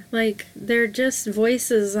 Yeah, like, they're just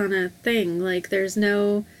voices on a thing, like, there's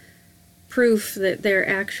no proof that they're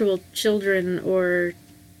actual children, or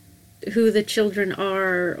who the children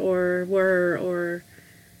are or were, or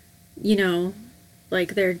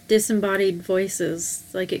like they're disembodied voices.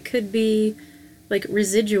 Like it could be like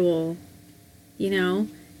residual,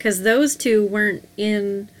 because those two weren't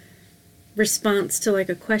in response to like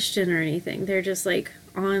a question or anything. They're just like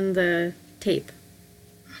on the tape.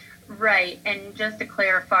 Right. And just to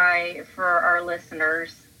clarify for our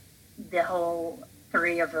listeners, the whole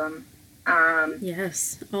three of them,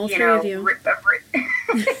 yes, all three of you.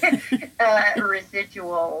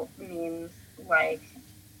 Residual means like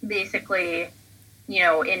basically,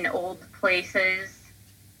 in old places,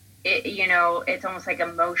 it's almost like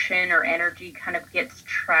emotion or energy kind of gets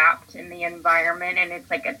trapped in the environment, and it's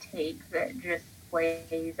like a tape that just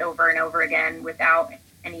plays over and over again without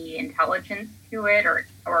any intelligence to it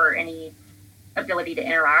or any ability to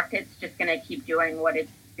interact. It's just going to keep doing what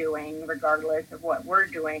it's doing regardless of what we're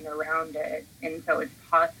doing around it. And so it's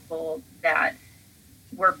possible that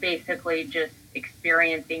we're basically just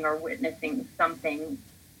experiencing or witnessing something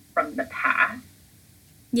from the past.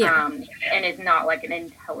 Yeah. And it's not like an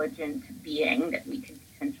intelligent being that we could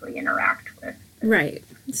potentially interact with. Right.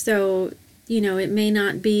 So, it may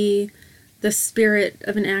not be the spirit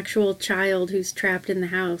of an actual child who's trapped in the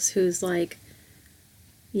house who's like,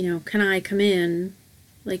 can I come in?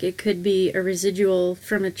 Like, it could be a residual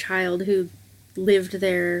from a child who lived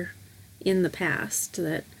there in the past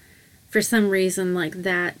that for some reason, like,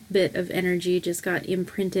 that bit of energy just got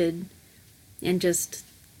imprinted and just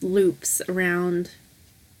loops around,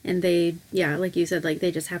 and they, like you said, like,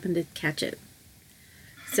 they just happened to catch it.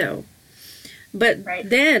 So, but right.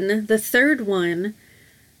 Then the third one,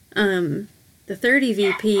 the third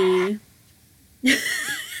EVP...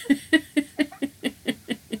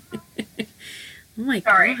 Oh my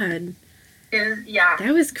God.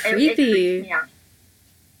 That was creepy. Yeah.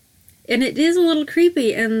 And it is a little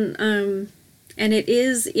creepy, and it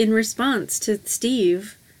is in response to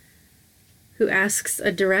Steve, who asks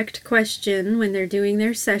a direct question when they're doing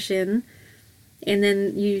their session, and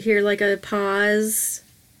then you hear like a pause,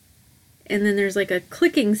 and then there's like a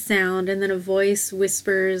clicking sound, and then a voice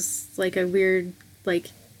whispers like a weird,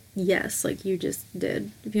 like, yes, like you just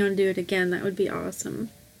did. If you want to do it again, that would be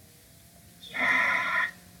awesome.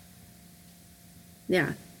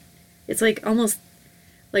 Yeah. It's like almost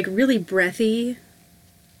like really breathy,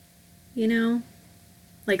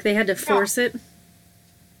 like they had to force it.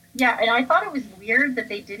 Yeah, and I thought it was weird that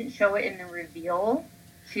they didn't show it in the reveal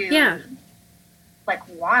like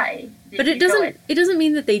why? But it doesn't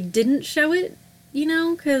mean that they didn't show it,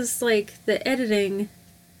 because like the editing,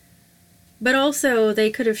 but also they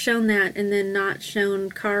could have shown that and then not shown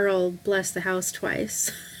Carl bless the house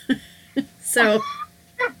twice. So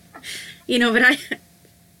but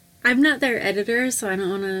I'm not their editor, so I don't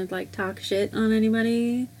want to like talk shit on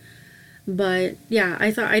anybody. But yeah,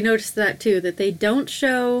 I noticed that too, that they don't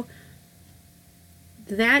show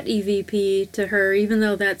that EVP to her, even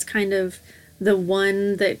though that's kind of the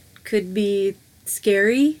one that could be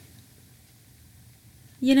scary.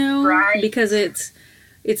 Right. Because it's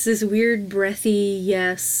this weird breathy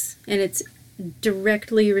yes, and it's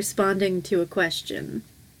directly responding to a question.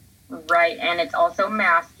 Right, and it's also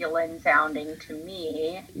masculine sounding to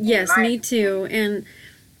me. Yes, me too. And,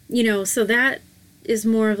 so that is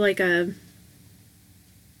more of like a,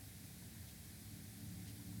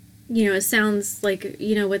 it sounds like,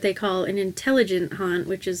 what they call an intelligent haunt,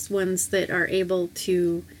 which is ones that are able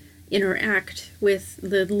to interact with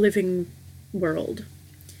the living world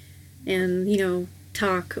and,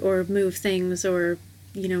 talk or move things or,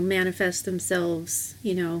 manifest themselves,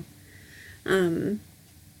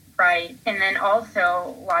 Right, and then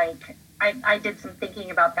also, like, I did some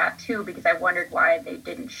thinking about that, too, because I wondered why they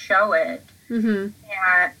didn't show it. Mm-hmm.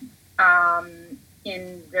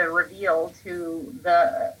 in the reveal to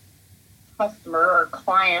the customer or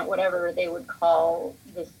client, whatever they would call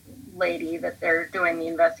this lady that they're doing the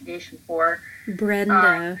investigation for.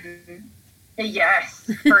 Brenda. Yes,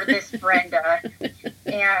 for this Brenda.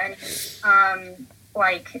 And,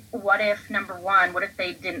 like, what if, number one, what if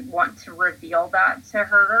they didn't want to reveal that to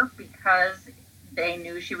her because they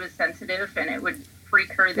knew she was sensitive and it would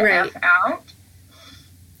freak her the Right. F out?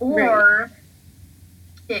 Or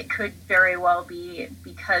it could very well be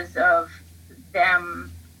because of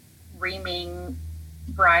them reaming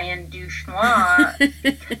Brian Duchenois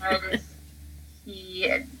because he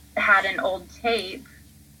had an old tape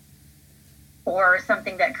or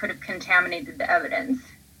something that could have contaminated the evidence.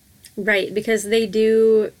 Right, because they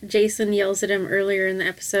do, Jason yells at him earlier in the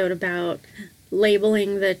episode about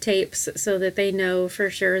labeling the tapes so that they know for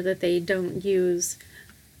sure that they don't use,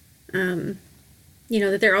 that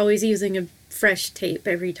they're always using a fresh tape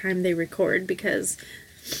every time they record, because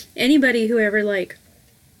anybody who ever, like,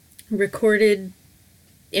 recorded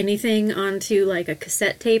anything onto, like, a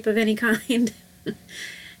cassette tape of any kind,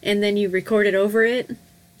 and then you recorded over it,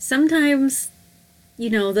 sometimes,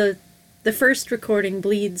 the first recording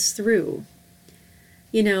bleeds through.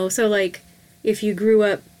 So, like, if you grew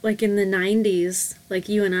up, like, in the 90s, like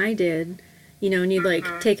you and I did, and you'd, like,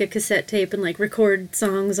 take a cassette tape and, like, record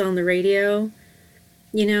songs on the radio,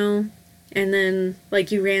 and then,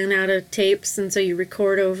 like, you ran out of tapes, and so you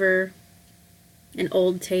record over an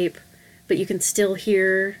old tape, but you can still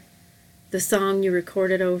hear the song you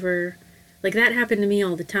recorded over. Like, that happened to me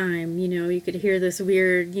all the time, you could hear this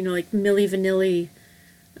weird, like, Milli Vanilli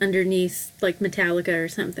underneath, like, Metallica or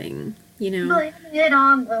something, Blame it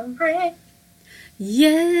on the rain.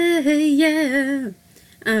 Yeah.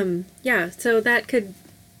 Yeah, so that could,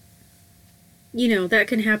 that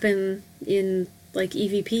can happen in, like,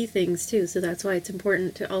 EVP things, too, so that's why it's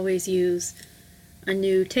important to always use a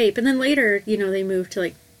new tape. And then later, they moved to,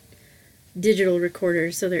 like, digital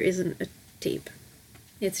recorders, so there isn't a tape.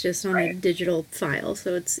 It's just on a digital file,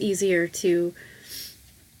 so it's easier to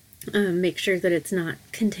make sure that it's not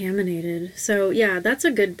contaminated. So, yeah, that's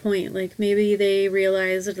a good point. Like, maybe they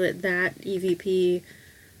realized that EVP,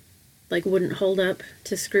 like, wouldn't hold up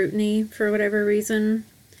to scrutiny for whatever reason.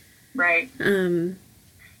 Right.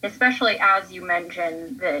 Especially as you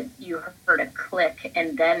mentioned that you heard a click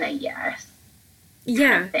and then a yes.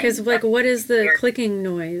 Yeah, because, like, what is the clicking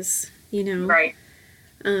noise, Right.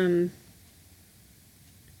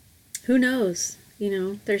 Who knows?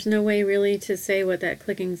 There's no way really to say what that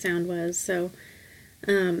clicking sound was, so,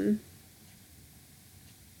 and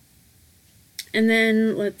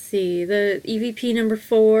then, let's see, the EVP number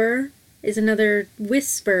 4 is another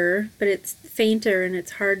whisper, but it's fainter and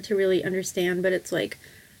it's hard to really understand, but it's like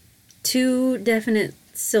 2 definite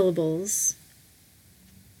syllables,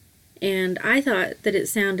 and I thought that it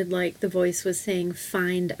sounded like the voice was saying,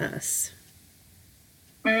 "Find us."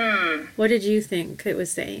 What did you think it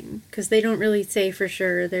was saying? Because they don't really say for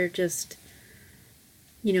sure. They're just,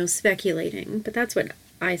 speculating. But that's what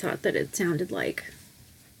I thought that it sounded like.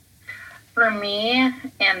 For me,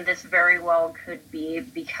 and this very well could be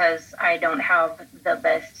because I don't have the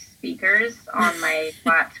best speakers on my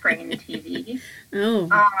flat screen TV. Oh.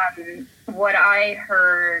 What I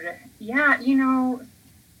heard,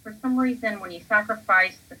 for some reason when you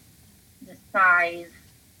sacrifice the size,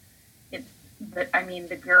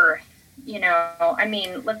 the girth,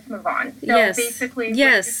 let's move on. So yes. basically...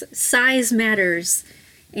 Yes, size matters.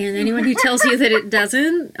 And anyone who tells you that it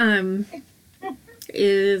doesn't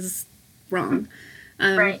is wrong.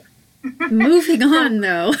 Right. Moving on,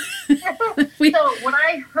 though. So what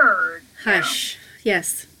I heard... Hush.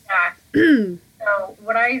 Yes. Yeah. So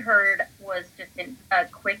what I heard was just a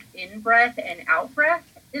quick in-breath and out-breath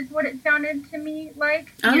is what it sounded to me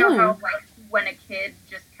like. Oh. You know how, like, when a kid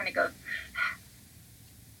just kind of goes...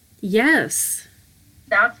 Yes.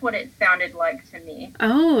 That's what it sounded like to me.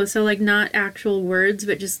 Oh, so, like, not actual words,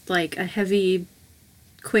 but just, like, a heavy,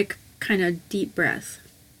 quick, kind of deep breath.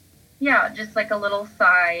 Yeah, just, like, a little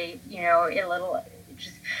sigh, a little...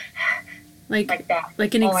 just... Like that.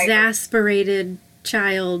 Like an exasperated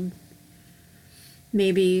child,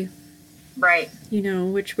 maybe. Right.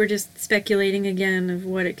 Which we're just speculating again of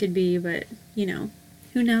what it could be, but,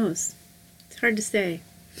 who knows? It's hard to say.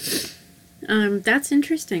 That's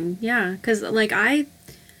interesting, yeah, because, like, I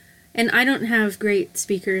don't have great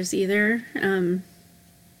speakers either.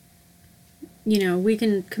 We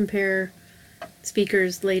can compare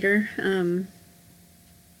speakers later.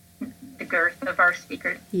 The girth of our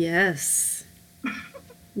speakers. Yes.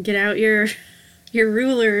 Get out your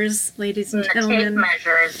rulers, ladies and gentlemen. Tape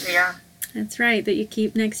measures, yeah. That's right, that you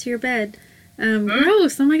keep next to your bed.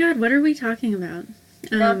 Gross. Oh my God, what are we talking about?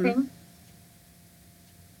 Nothing.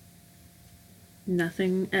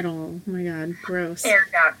 Nothing at all. Oh my God, gross. Air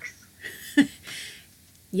ducts.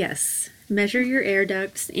 Yes. Measure your air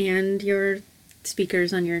ducts and your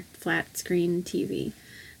speakers on your flat screen TV.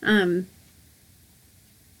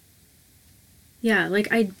 Yeah, like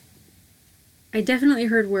I definitely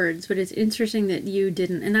heard words, but it's interesting that you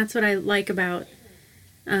didn't. And that's what I like about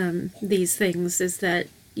these things is that,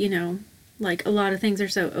 you know, like a lot of things are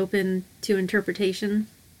so open to interpretation.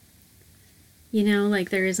 You know, like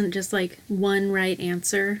there isn't just like one right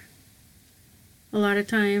answer a lot of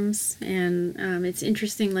times. And it's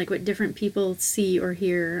interesting, like what different people see or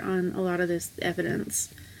hear on a lot of this evidence.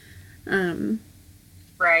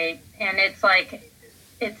 Right. And it's like,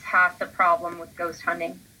 it's half the problem with ghost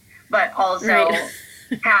hunting, but also Right.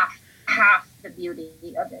 half the beauty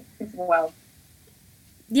of it as well.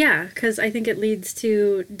 Yeah, because I think it leads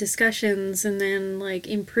to discussions and then like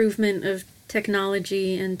improvement of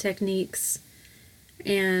technology and techniques.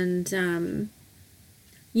 And,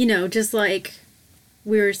 you know, just like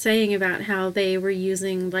we were saying about how they were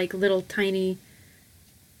using like little tiny,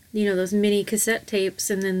 you know, those mini cassette tapes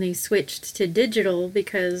and then they switched to digital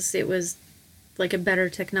because it was like a better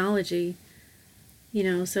technology, you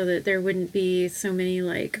know, so that there wouldn't be so many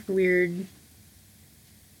like weird,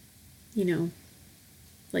 you know,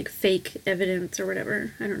 like fake evidence or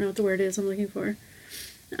whatever. I don't know what the word is I'm looking for.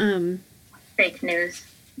 Fake news.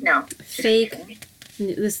 No. Fake.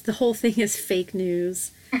 The whole thing is fake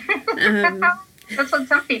news. That's what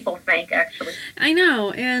some people think, actually. I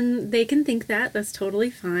know, and they can think that. That's totally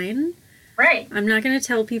fine. Right. I'm not going to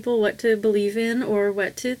tell people what to believe in or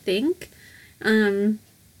what to think.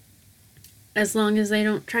 As long as they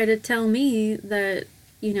don't try to tell me that,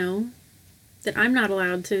 you know, that I'm not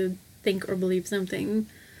allowed to think or believe something.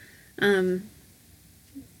 You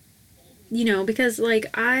know, because like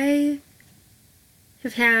I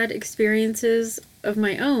have had experiences of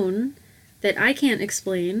my own that I can't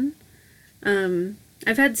explain.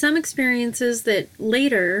 I've had some experiences that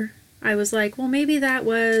later I was like, well, maybe that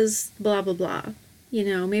was blah, blah, blah. You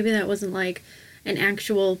know, maybe that wasn't like an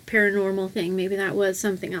actual paranormal thing. Maybe that was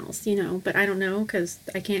something else, you know, but I don't know because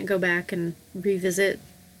I can't go back and revisit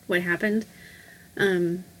what happened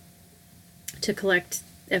to collect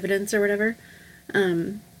evidence or whatever.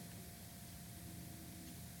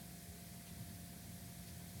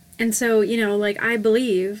 And so, you know, like I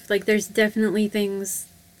believe, like there's definitely things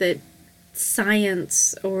that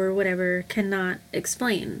science or whatever cannot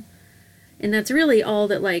explain. And that's really all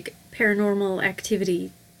that like paranormal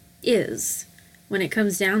activity is. When it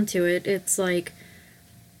comes down to it, it's like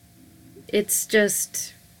it's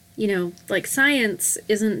just, you know, like science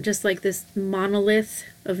isn't just like this monolith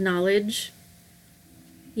of knowledge.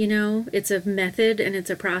 You know, it's a method and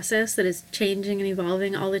it's a process that is changing and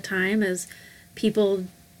evolving all the time as people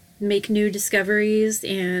make new discoveries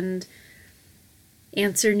and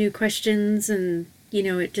answer new questions, and you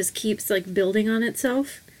know it just keeps like building on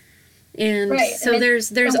itself. And right. So and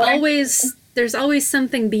there's always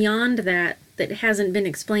something beyond that that hasn't been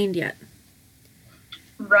explained yet.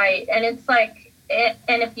 Right. And it's like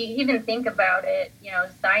and if you even think about it, you know,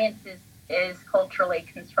 science is culturally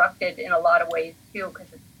constructed in a lot of ways too,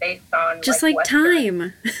 because it's based on just like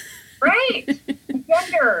time. Right.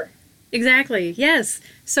 Gender. Exactly. Yes.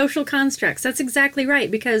 Social constructs. That's exactly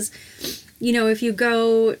right. Because, you know, if you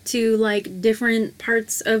go to like different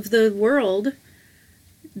parts of the world,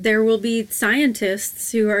 there will be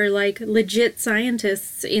scientists who are like legit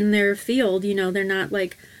scientists in their field. You know, they're not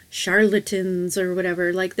like charlatans or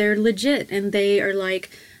whatever. Like they're legit and they are like,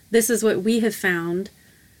 this is what we have found.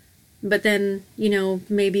 But then, you know,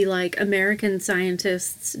 maybe like American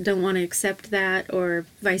scientists don't want to accept that or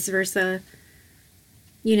vice versa.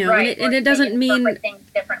 You know, right. and it doesn't mean things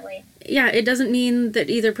differently. Yeah, it doesn't mean that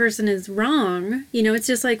either person is wrong. You know, it's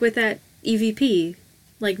just like with that EVP.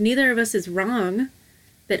 Like neither of us is wrong.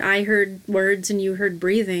 That I heard words and you heard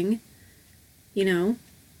breathing. You know,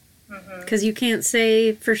 because you can't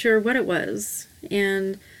say for sure what it was,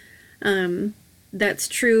 and that's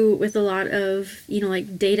true with a lot of, you know,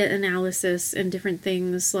 like data analysis and different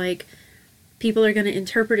things. Like people are going to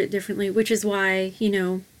interpret it differently, which is why, you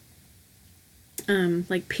know,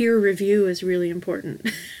 like peer review is really important.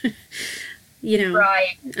 You know,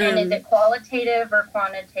 right. And is it qualitative or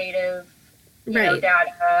quantitative, you know,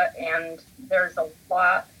 data? And there's a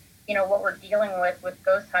lot, you know, what we're dealing with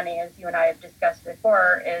ghost hunting, as you and I have discussed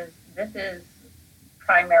before, is this is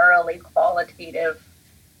primarily qualitative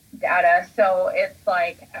data. So it's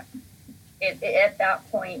like at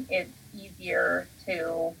that point, it's easier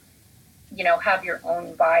to, you know, have your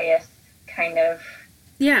own bias kind of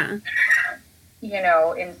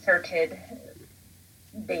inserted,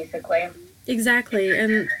 basically. Exactly.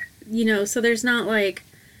 And, so there's not like,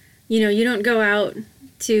 you don't go out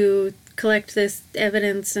to collect this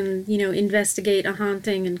evidence and, investigate a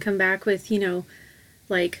haunting and come back with,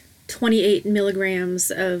 like 28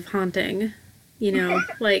 milligrams of haunting.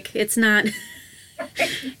 Like it's not,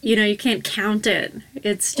 you can't count it.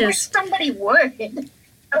 It's just. Somebody would.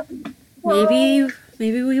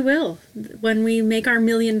 Maybe we will. When we make our $1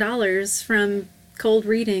 million from cold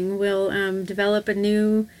reading, we'll develop a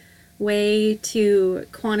new way to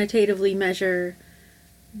quantitatively measure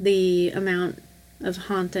the amount of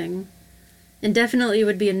haunting. And definitely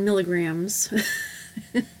would be in milligrams.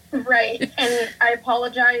 Right. And I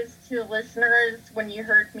apologize to listeners when you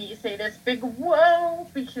heard me say this big whoa,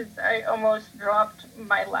 because I almost dropped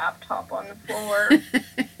my laptop on the floor.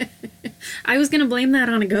 I was going to blame that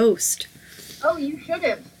on a ghost. Oh, you should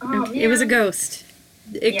have. Oh, it was a ghost.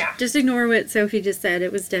 Yeah. Just ignore what Sophie just said.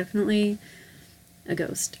 It was definitely a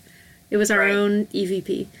ghost. It was our own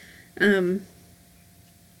EVP.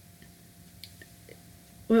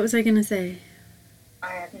 What was I going to say?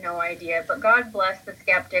 I have no idea, but God bless the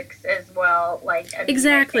skeptics as well.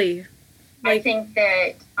 Exactly. I think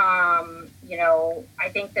that I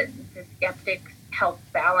think that the skeptics help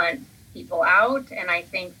balance people out, and I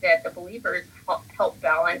think that the believers help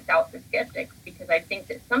balance out the skeptics, because I think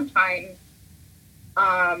that sometimes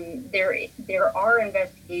there are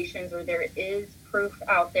investigations, or there is proof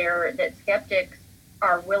out there that skeptics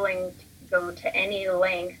are willing to go to any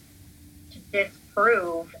length to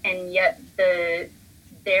disprove, and yet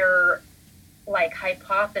their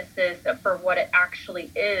hypothesis for what it actually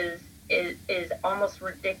is almost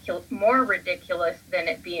more ridiculous than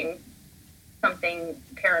it being something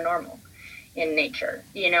paranormal in nature.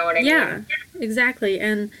 You know what I mean? Yeah, exactly.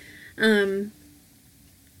 And like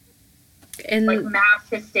mass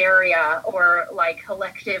hysteria or like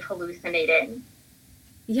collective hallucinating.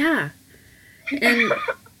 Yeah. And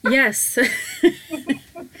yes,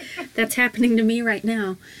 that's happening to me right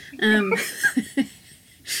now.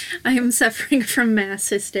 I am suffering from mass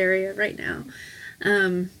hysteria right now.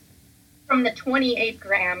 From the 28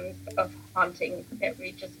 grams of haunting that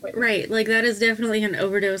we just witnessed. Right, like that is definitely an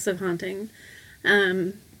overdose of haunting.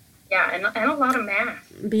 Yeah, and a lot of mass.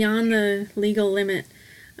 Beyond the legal limit.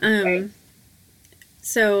 Right.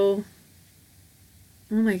 So,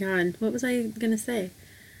 oh my God, what was I going to say?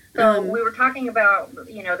 So we were talking about,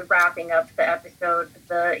 the wrapping up the episode,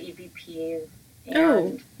 the EVPs,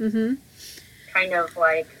 and kind of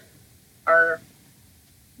like our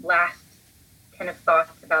last kind of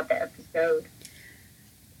thoughts about the episode.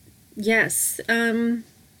 Yes.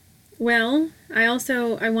 Well,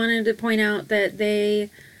 I wanted to point out that they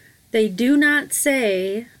do not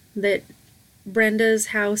say that Brenda's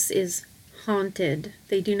house is haunted.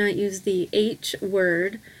 They do not use the H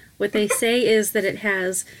word. What they say is that it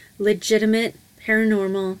has legitimate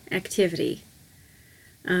paranormal activity.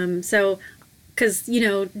 So, because,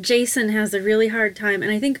 Jason has a really hard time,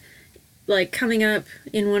 and I think, like, coming up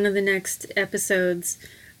in one of the next episodes,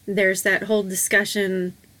 there's that whole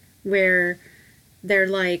discussion where they're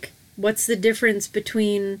like, what's the difference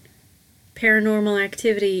between paranormal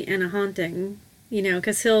activity and a haunting?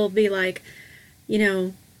 Because he'll be like,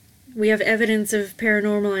 we have evidence of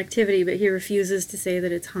paranormal activity, but he refuses to say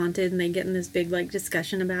that it's haunted, and they get in this big, like,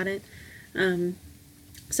 discussion about it.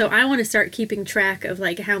 So I want to start keeping track of,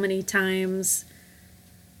 like, how many times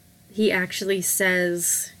he actually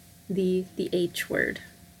says the H word.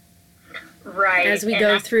 Right. As we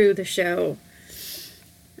go through the show.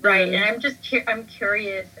 Right, and I'm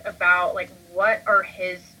curious about, like, what are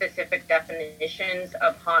his specific definitions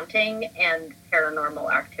of haunting and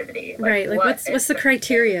paranormal activity? Right, like what's the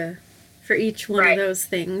criteria for each one of those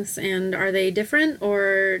things, and are they different,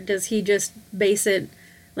 or does he just base it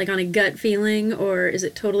like on a gut feeling, or is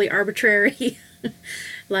it totally arbitrary?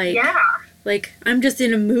 Like I'm just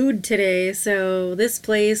in a mood today, so this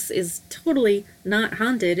place is totally not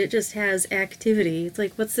haunted, it just has activity. It's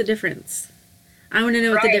like, what's the difference? I want to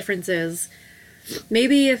know what the difference is.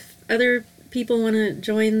 Maybe if other people want to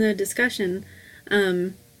join the discussion.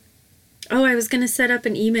 I was going to set up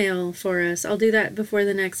an email for us. I'll do that before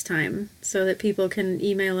the next time so that people can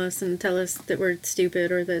email us and tell us that we're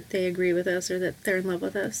stupid, or that they agree with us, or that they're in love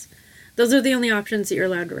with us. Those are the only options that you're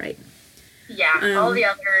allowed to write. Yeah, all the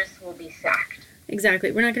others will be sacked.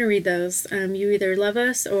 Exactly. We're not going to read those. You either love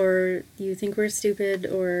us, or you think we're stupid,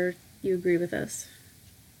 or you agree with us.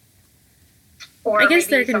 Or I guess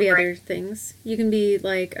there can be other things. You can be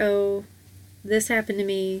like, oh, this happened to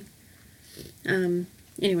me.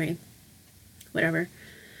 Anyway, whatever.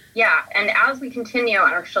 Yeah, and as we continue,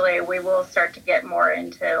 actually, we will start to get more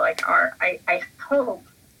into like I hope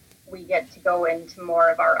we get to go into more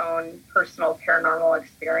of our own personal paranormal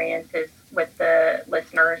experiences with the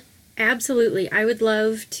listeners. Absolutely. I would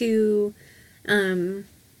love to,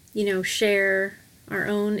 share our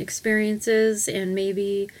own experiences, and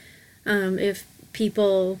maybe if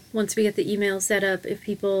people, once we get the email set up, if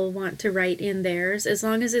people want to write in theirs, as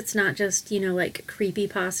long as it's not just, like creepy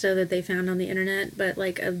pasta that they found on the internet, but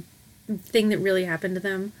like a thing that really happened to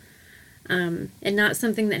them. And not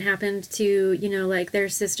something that happened to, like their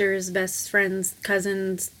sister's best friend's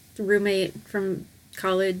cousin's roommate from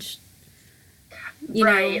college.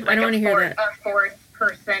 Right, I don't want to hear that. A fourth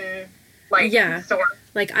person, like, yeah. Source.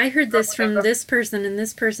 Like, I heard this from this person and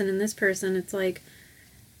this person and this person. It's like,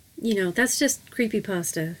 that's just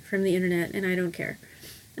creepypasta from the internet, and I don't care.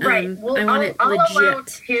 Right. Well, I want I'll it legit. Allow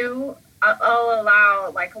two. I'll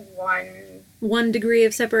allow like one degree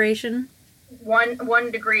of separation.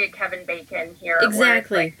 One degree of Kevin Bacon here.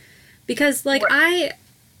 Exactly, like, because like I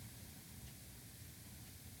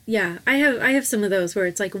have some of those where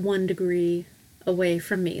it's like 1 degree away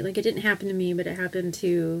from me. Like, it didn't happen to me, but it happened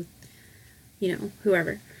to,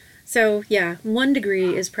 whoever. So yeah, 1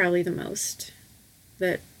 degree is probably the most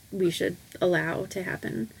that we should allow to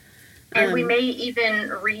happen. And we may even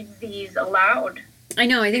read these aloud. I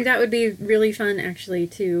know. I think that would be really fun, actually,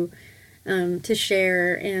 to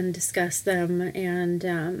share and discuss them, and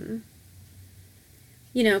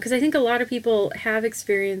because I think a lot of people have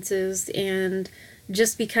experiences, and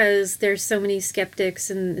just because there's so many skeptics,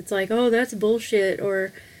 and it's like, oh, that's bullshit,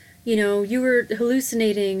 or you were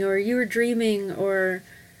hallucinating, or you were dreaming, or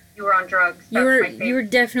you were on drugs. You were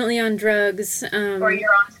definitely on drugs. Or you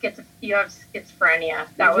have schizophrenia.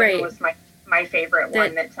 That was my favorite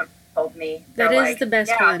one that someone told me. That is the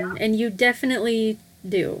best one, and you definitely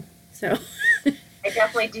do. So I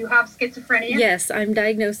definitely do have schizophrenia. Yes, I'm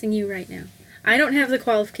diagnosing you right now. I don't have the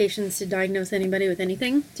qualifications to diagnose anybody with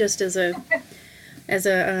anything, just as a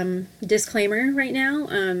disclaimer right now.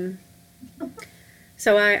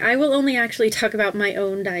 So I will only actually talk about my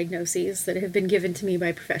own diagnoses that have been given to me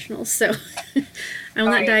by professionals. So I will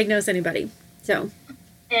not diagnose anybody. So.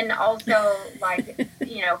 And also, like,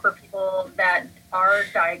 for people that are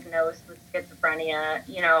diagnosed with schizophrenia,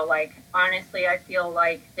 like, honestly, I feel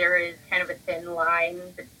like there is kind of a thin line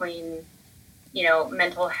between,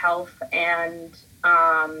 mental health and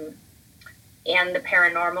the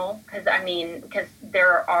paranormal. Because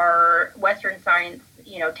there are Western science,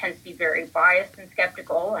 tends to be very biased and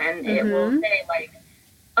skeptical, and it will say, like,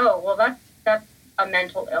 oh, well, that's a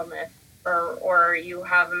mental illness, or you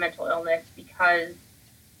have a mental illness because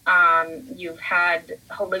you've had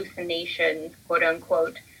hallucinations, quote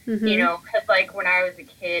unquote, because like when I was a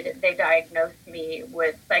kid, they diagnosed me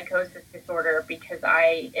with psychosis disorder because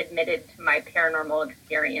I admitted to my paranormal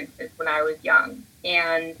experiences when I was young.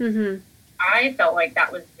 And I felt like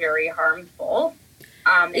that was very harmful.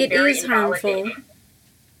 It is harmful.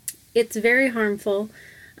 It's very harmful.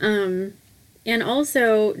 And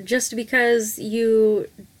also, just because a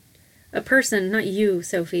person, not you,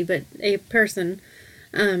 Sophie, but a person,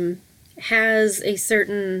 has a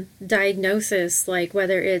certain diagnosis, like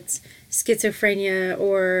whether it's schizophrenia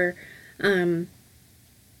or,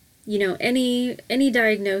 any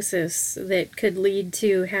diagnosis that could lead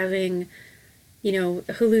to having,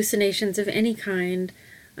 hallucinations of any kind,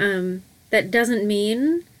 that doesn't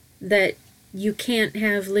mean that you can't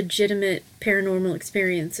have legitimate paranormal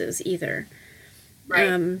experiences either.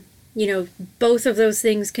 Right. Both of those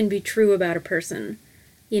things can be true about a person.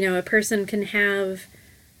 A person can have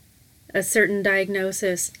a certain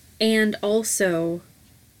diagnosis and also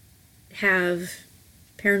have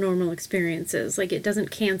paranormal experiences. Like, it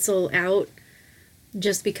doesn't cancel out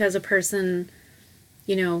just because a person,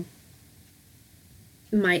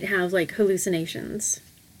 might have, like, hallucinations.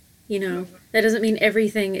 That doesn't mean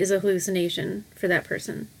everything is a hallucination for that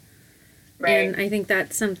person. Right. And I think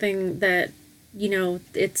that's something that,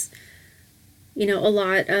 it's, a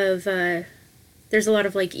lot of, there's a lot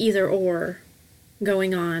of, like, either or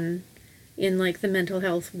going on in, like, the mental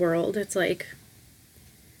health world. It's like,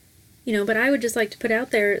 but I would just like to put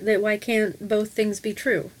out there that why can't both things be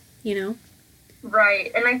true,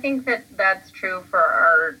 Right. And I think that that's true for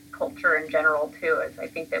our culture in general, too. Is I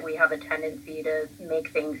think that we have a tendency to make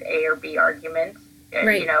things A or B arguments.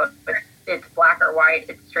 Right. It's black or white,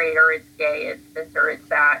 it's straight or it's gay, it's this or it's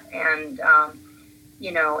that. And,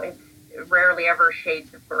 it's rarely ever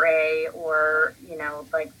shades of gray, or,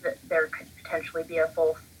 like there could potentially be a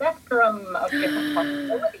full spectrum of different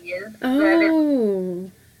possibilities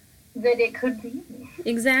that it could be.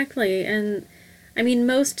 Exactly. And I mean,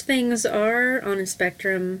 most things are on a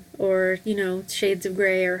spectrum, or, shades of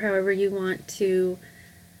gray, or however you want to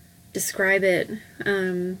describe it.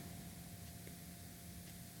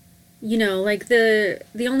 Like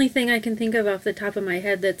the only thing I can think of off the top of my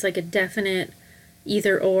head that's like a definite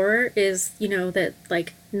either or is, that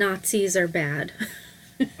like Nazis are bad.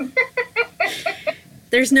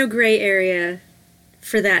 There's no gray area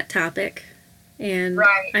for that topic. And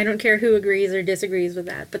Right. I don't care who agrees or disagrees with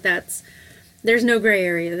that, but there's no gray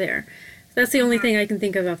area there. That's the only thing I can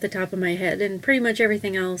think of off the top of my head. And pretty much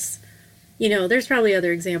everything else, there's probably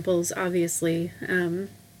other examples, obviously.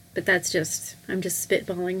 But I'm just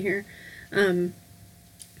spitballing here.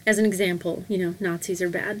 As an example, Nazis are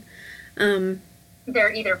bad.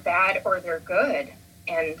 They're either bad or they're good.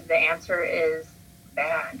 And the answer is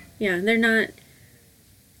bad. Yeah,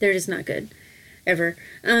 they're just not good. Ever.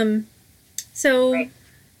 So, Right.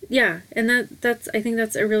 yeah, and I think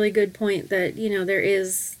that's a really good point that, there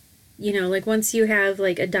is, like once you have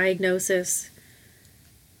like a diagnosis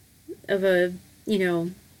of a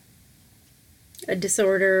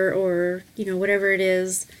disorder or, whatever it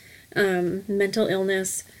is, mental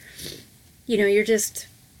illness, you're just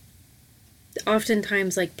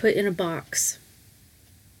oftentimes like put in a box.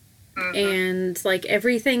 Mm-hmm. And like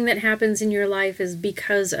everything that happens in your life is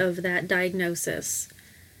because of that diagnosis.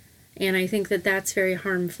 And I think that that's very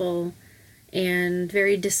harmful and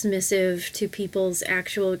very dismissive to people's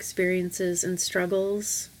actual experiences and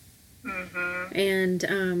struggles. Mm-hmm.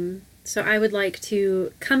 And so I would like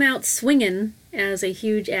to come out swinging as a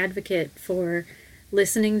huge advocate for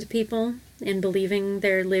listening to people and believing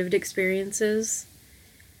their lived experiences.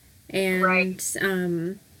 And, Right.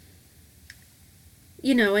 And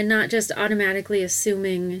not just automatically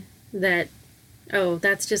assuming that, oh,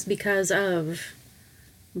 that's just because of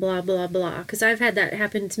blah, blah, blah. Because I've had that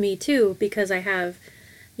happen to me too, because I have,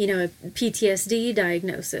 a PTSD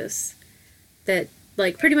diagnosis that,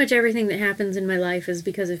 like, pretty much everything that happens in my life is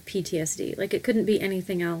because of PTSD. Like, it couldn't be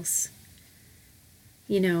anything else.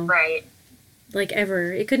 Right. Like,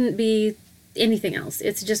 ever. It couldn't be anything else.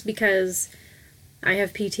 It's just because I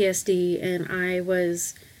have PTSD and I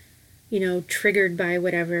was, triggered by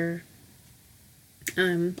whatever.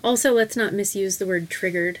 Also, let's not misuse the word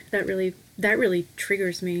triggered. That really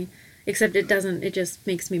triggers me. Except it doesn't, it just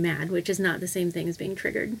makes me mad, which is not the same thing as being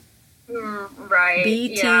triggered. Right.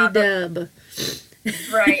 BT Yeah, dub.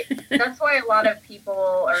 right. That's why a lot of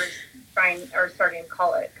people are starting to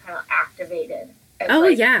call it kind of activated. Oh,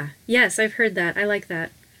 yeah. Yes, I've heard that. I like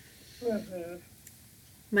that. Mm-hmm.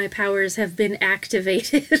 My powers have been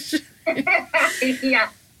activated. Yeah.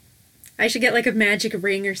 I should get like a magic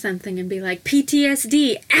ring or something and be like,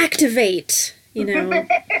 PTSD, activate!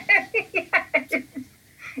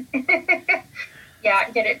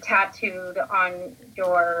 Yeah, get it tattooed on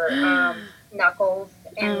your knuckles,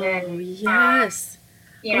 and then yes.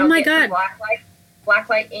 oh my get God. black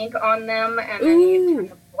light ink on them, and then you turn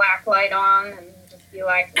the black light on and just be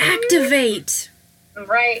like, activate.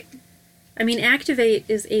 Right. I mean, activate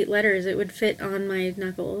is 8 letters. It would fit on my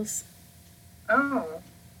knuckles. Oh,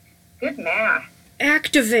 good math.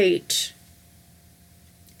 Activate.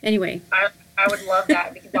 Anyway. I would love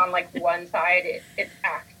that because on like one side it's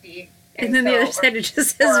acty. And then the other side it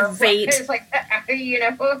just says vate. It's like,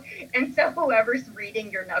 and so whoever's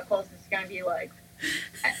reading your knuckles is going to be like,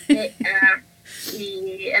 and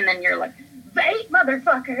then you're like, vate,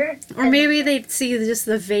 motherfucker. Or maybe they'd see just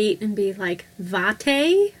the vate and be like,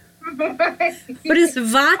 vate? What is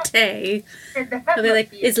vate? They'll be like,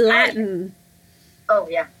 it's Latin. Oh,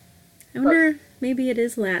 yeah. I wonder, maybe it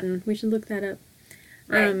is Latin. We should look that up.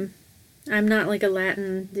 Right. I'm not like a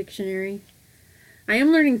Latin dictionary. I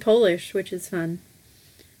am learning Polish, which is fun.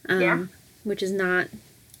 Yeah. Which is not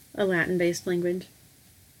a Latin-based language.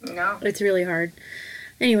 No. It's really hard.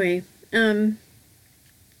 Anyway, do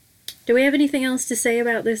we have anything else to say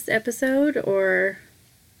about this episode, or?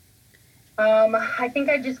 I think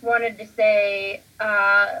I just wanted to say,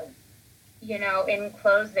 in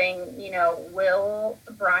closing, will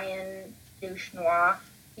Brian Douche Noir,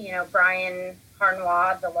 Brian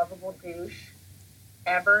Harnois, the lovable douche,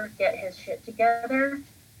 ever get his shit together?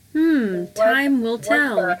 Time will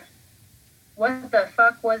tell. What the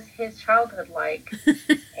fuck was his childhood like?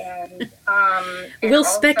 and we'll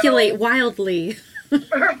also, speculate wildly.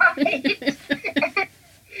 Right.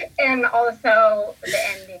 And also, the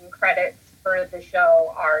ending credits for the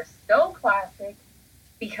show are so classic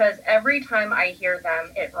because every time I hear them,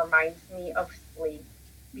 it reminds me of sleep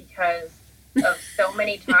because of so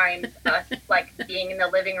many times us like being in the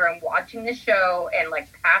living room watching the show and like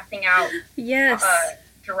passing out. Yes.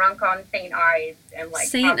 Drunk on St. Ides and like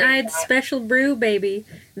St. Ides special brew, baby.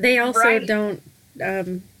 They also don't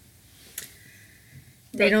they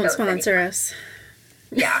Make don't those sponsor anymore. us.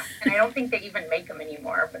 Yeah, and I don't think they even make them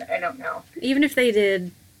anymore, but I don't know. Even if they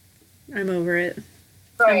did, I'm over it.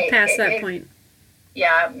 Right. I'm past that point.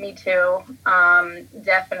 Yeah, me too.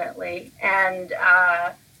 Definitely. And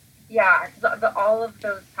yeah, 'cause all of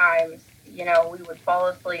those times, you know, we would fall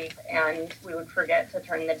asleep and we would forget to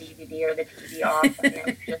turn the DVD or the TV off, and it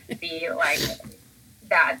would just be like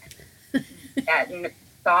that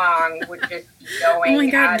song would just be going. Oh my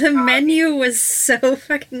god, as the on. menu was so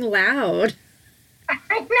fucking loud.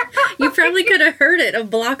 I know. You probably could have heard it a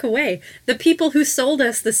block away. The people who sold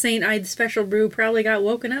us the St. Ides Special Brew probably got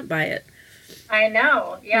woken up by it. I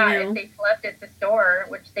know. Yeah, You know. if they slept at the store,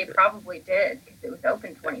 which they probably did because it was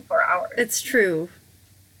open 24 hours. It's true.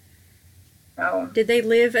 So, Did they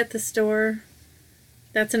live at the store?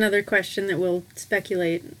 That's another question that we'll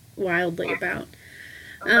speculate wildly about.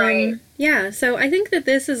 right. Yeah, so I think that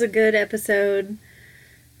this is a good episode,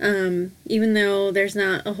 even though there's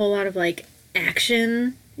not a whole lot of, like,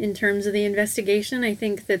 action in terms of the investigation. I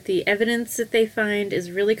think that the evidence that they find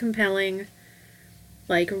is really compelling.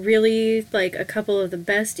 Like, really, like, a couple of the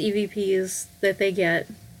best EVPs that they get.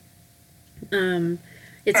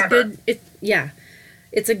 It's Ever. good.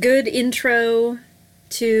 It's a good intro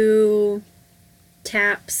to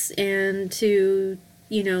TAPS and to,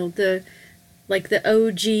 you know, the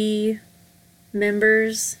OG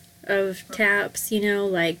members of TAPS, you know,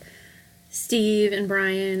 like Steve and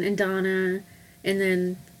Brian and Donna, and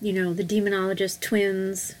then, you know, the demonologist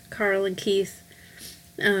twins, Carl and Keith,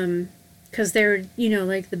 because they're, you know,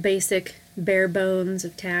 like the basic bare bones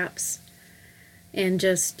of TAPS, and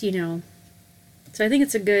just, you know, so I think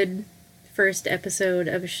it's a good first episode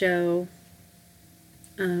of a show,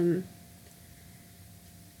 and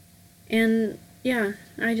yeah,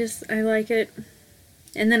 I like it.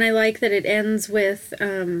 And then I like that it ends with,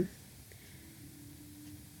 you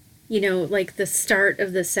know, like the start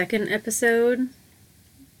of the second episode,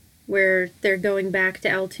 where they're going back to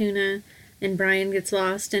Altoona and Brian gets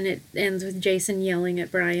lost, and it ends with Jason yelling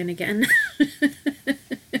at Brian again.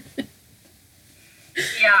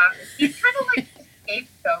 Yeah, he's kind of like the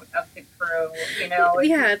scapegoat of the crew, you know?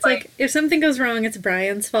 Yeah, just it's like, if something goes wrong, it's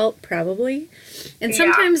Brian's fault, probably. And Yeah.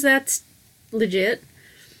 sometimes that's legit.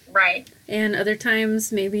 right, And other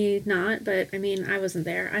times, maybe not, but I mean, I wasn't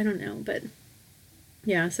there. I don't know, but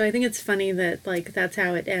yeah, so I think it's funny that, like, that's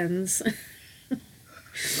how it ends,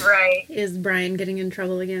 right. is Brian getting in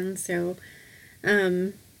trouble again. So,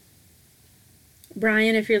 Brian,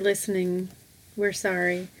 if you're listening, we're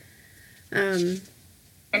sorry.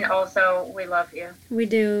 And also, we love you. We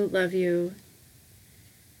do love you.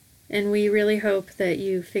 And we really hope that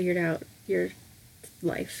you figured out your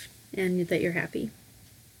life and that you're happy.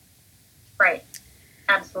 Right,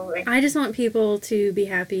 absolutely. I just want people to be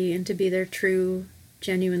happy and to be their true,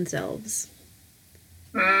 genuine selves.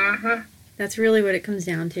 Mm-hmm. That's really what it comes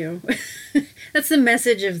down to. That's the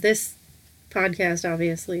message of this podcast,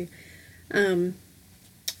 obviously.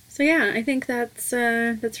 So yeah, I think that's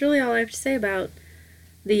really all I have to say about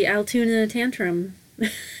the Altoona tantrum.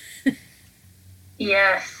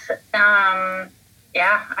 Yes.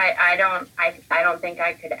 Yeah, I don't think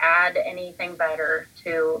I could add anything better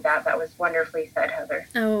to that. That was wonderfully said, Heather.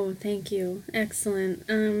 Oh, thank you. Excellent.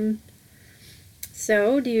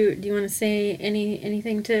 So do you want to say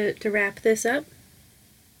anything to wrap this up?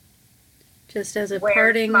 Just as a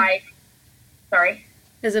Sorry.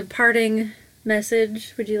 as a parting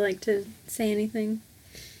message, would you like to say anything?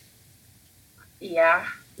 Yeah.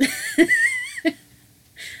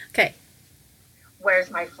 Okay. Where's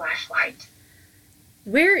my flashlight?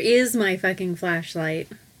 Where is my fucking flashlight?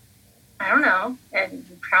 I don't know. And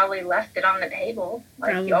you probably left it on the table.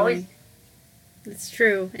 Like Probably. you always. It's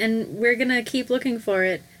true. And we're gonna keep looking for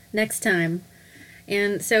it next time.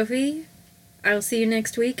 And Sophie, I'll see you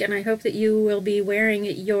next week, and I hope that you will be wearing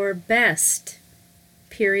your best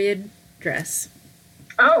period dress.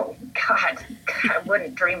 Oh, God. I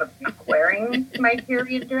wouldn't dream of not wearing my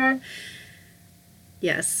period dress.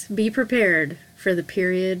 Yes, be prepared for the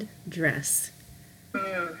period dress.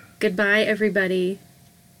 Mm. Goodbye, everybody.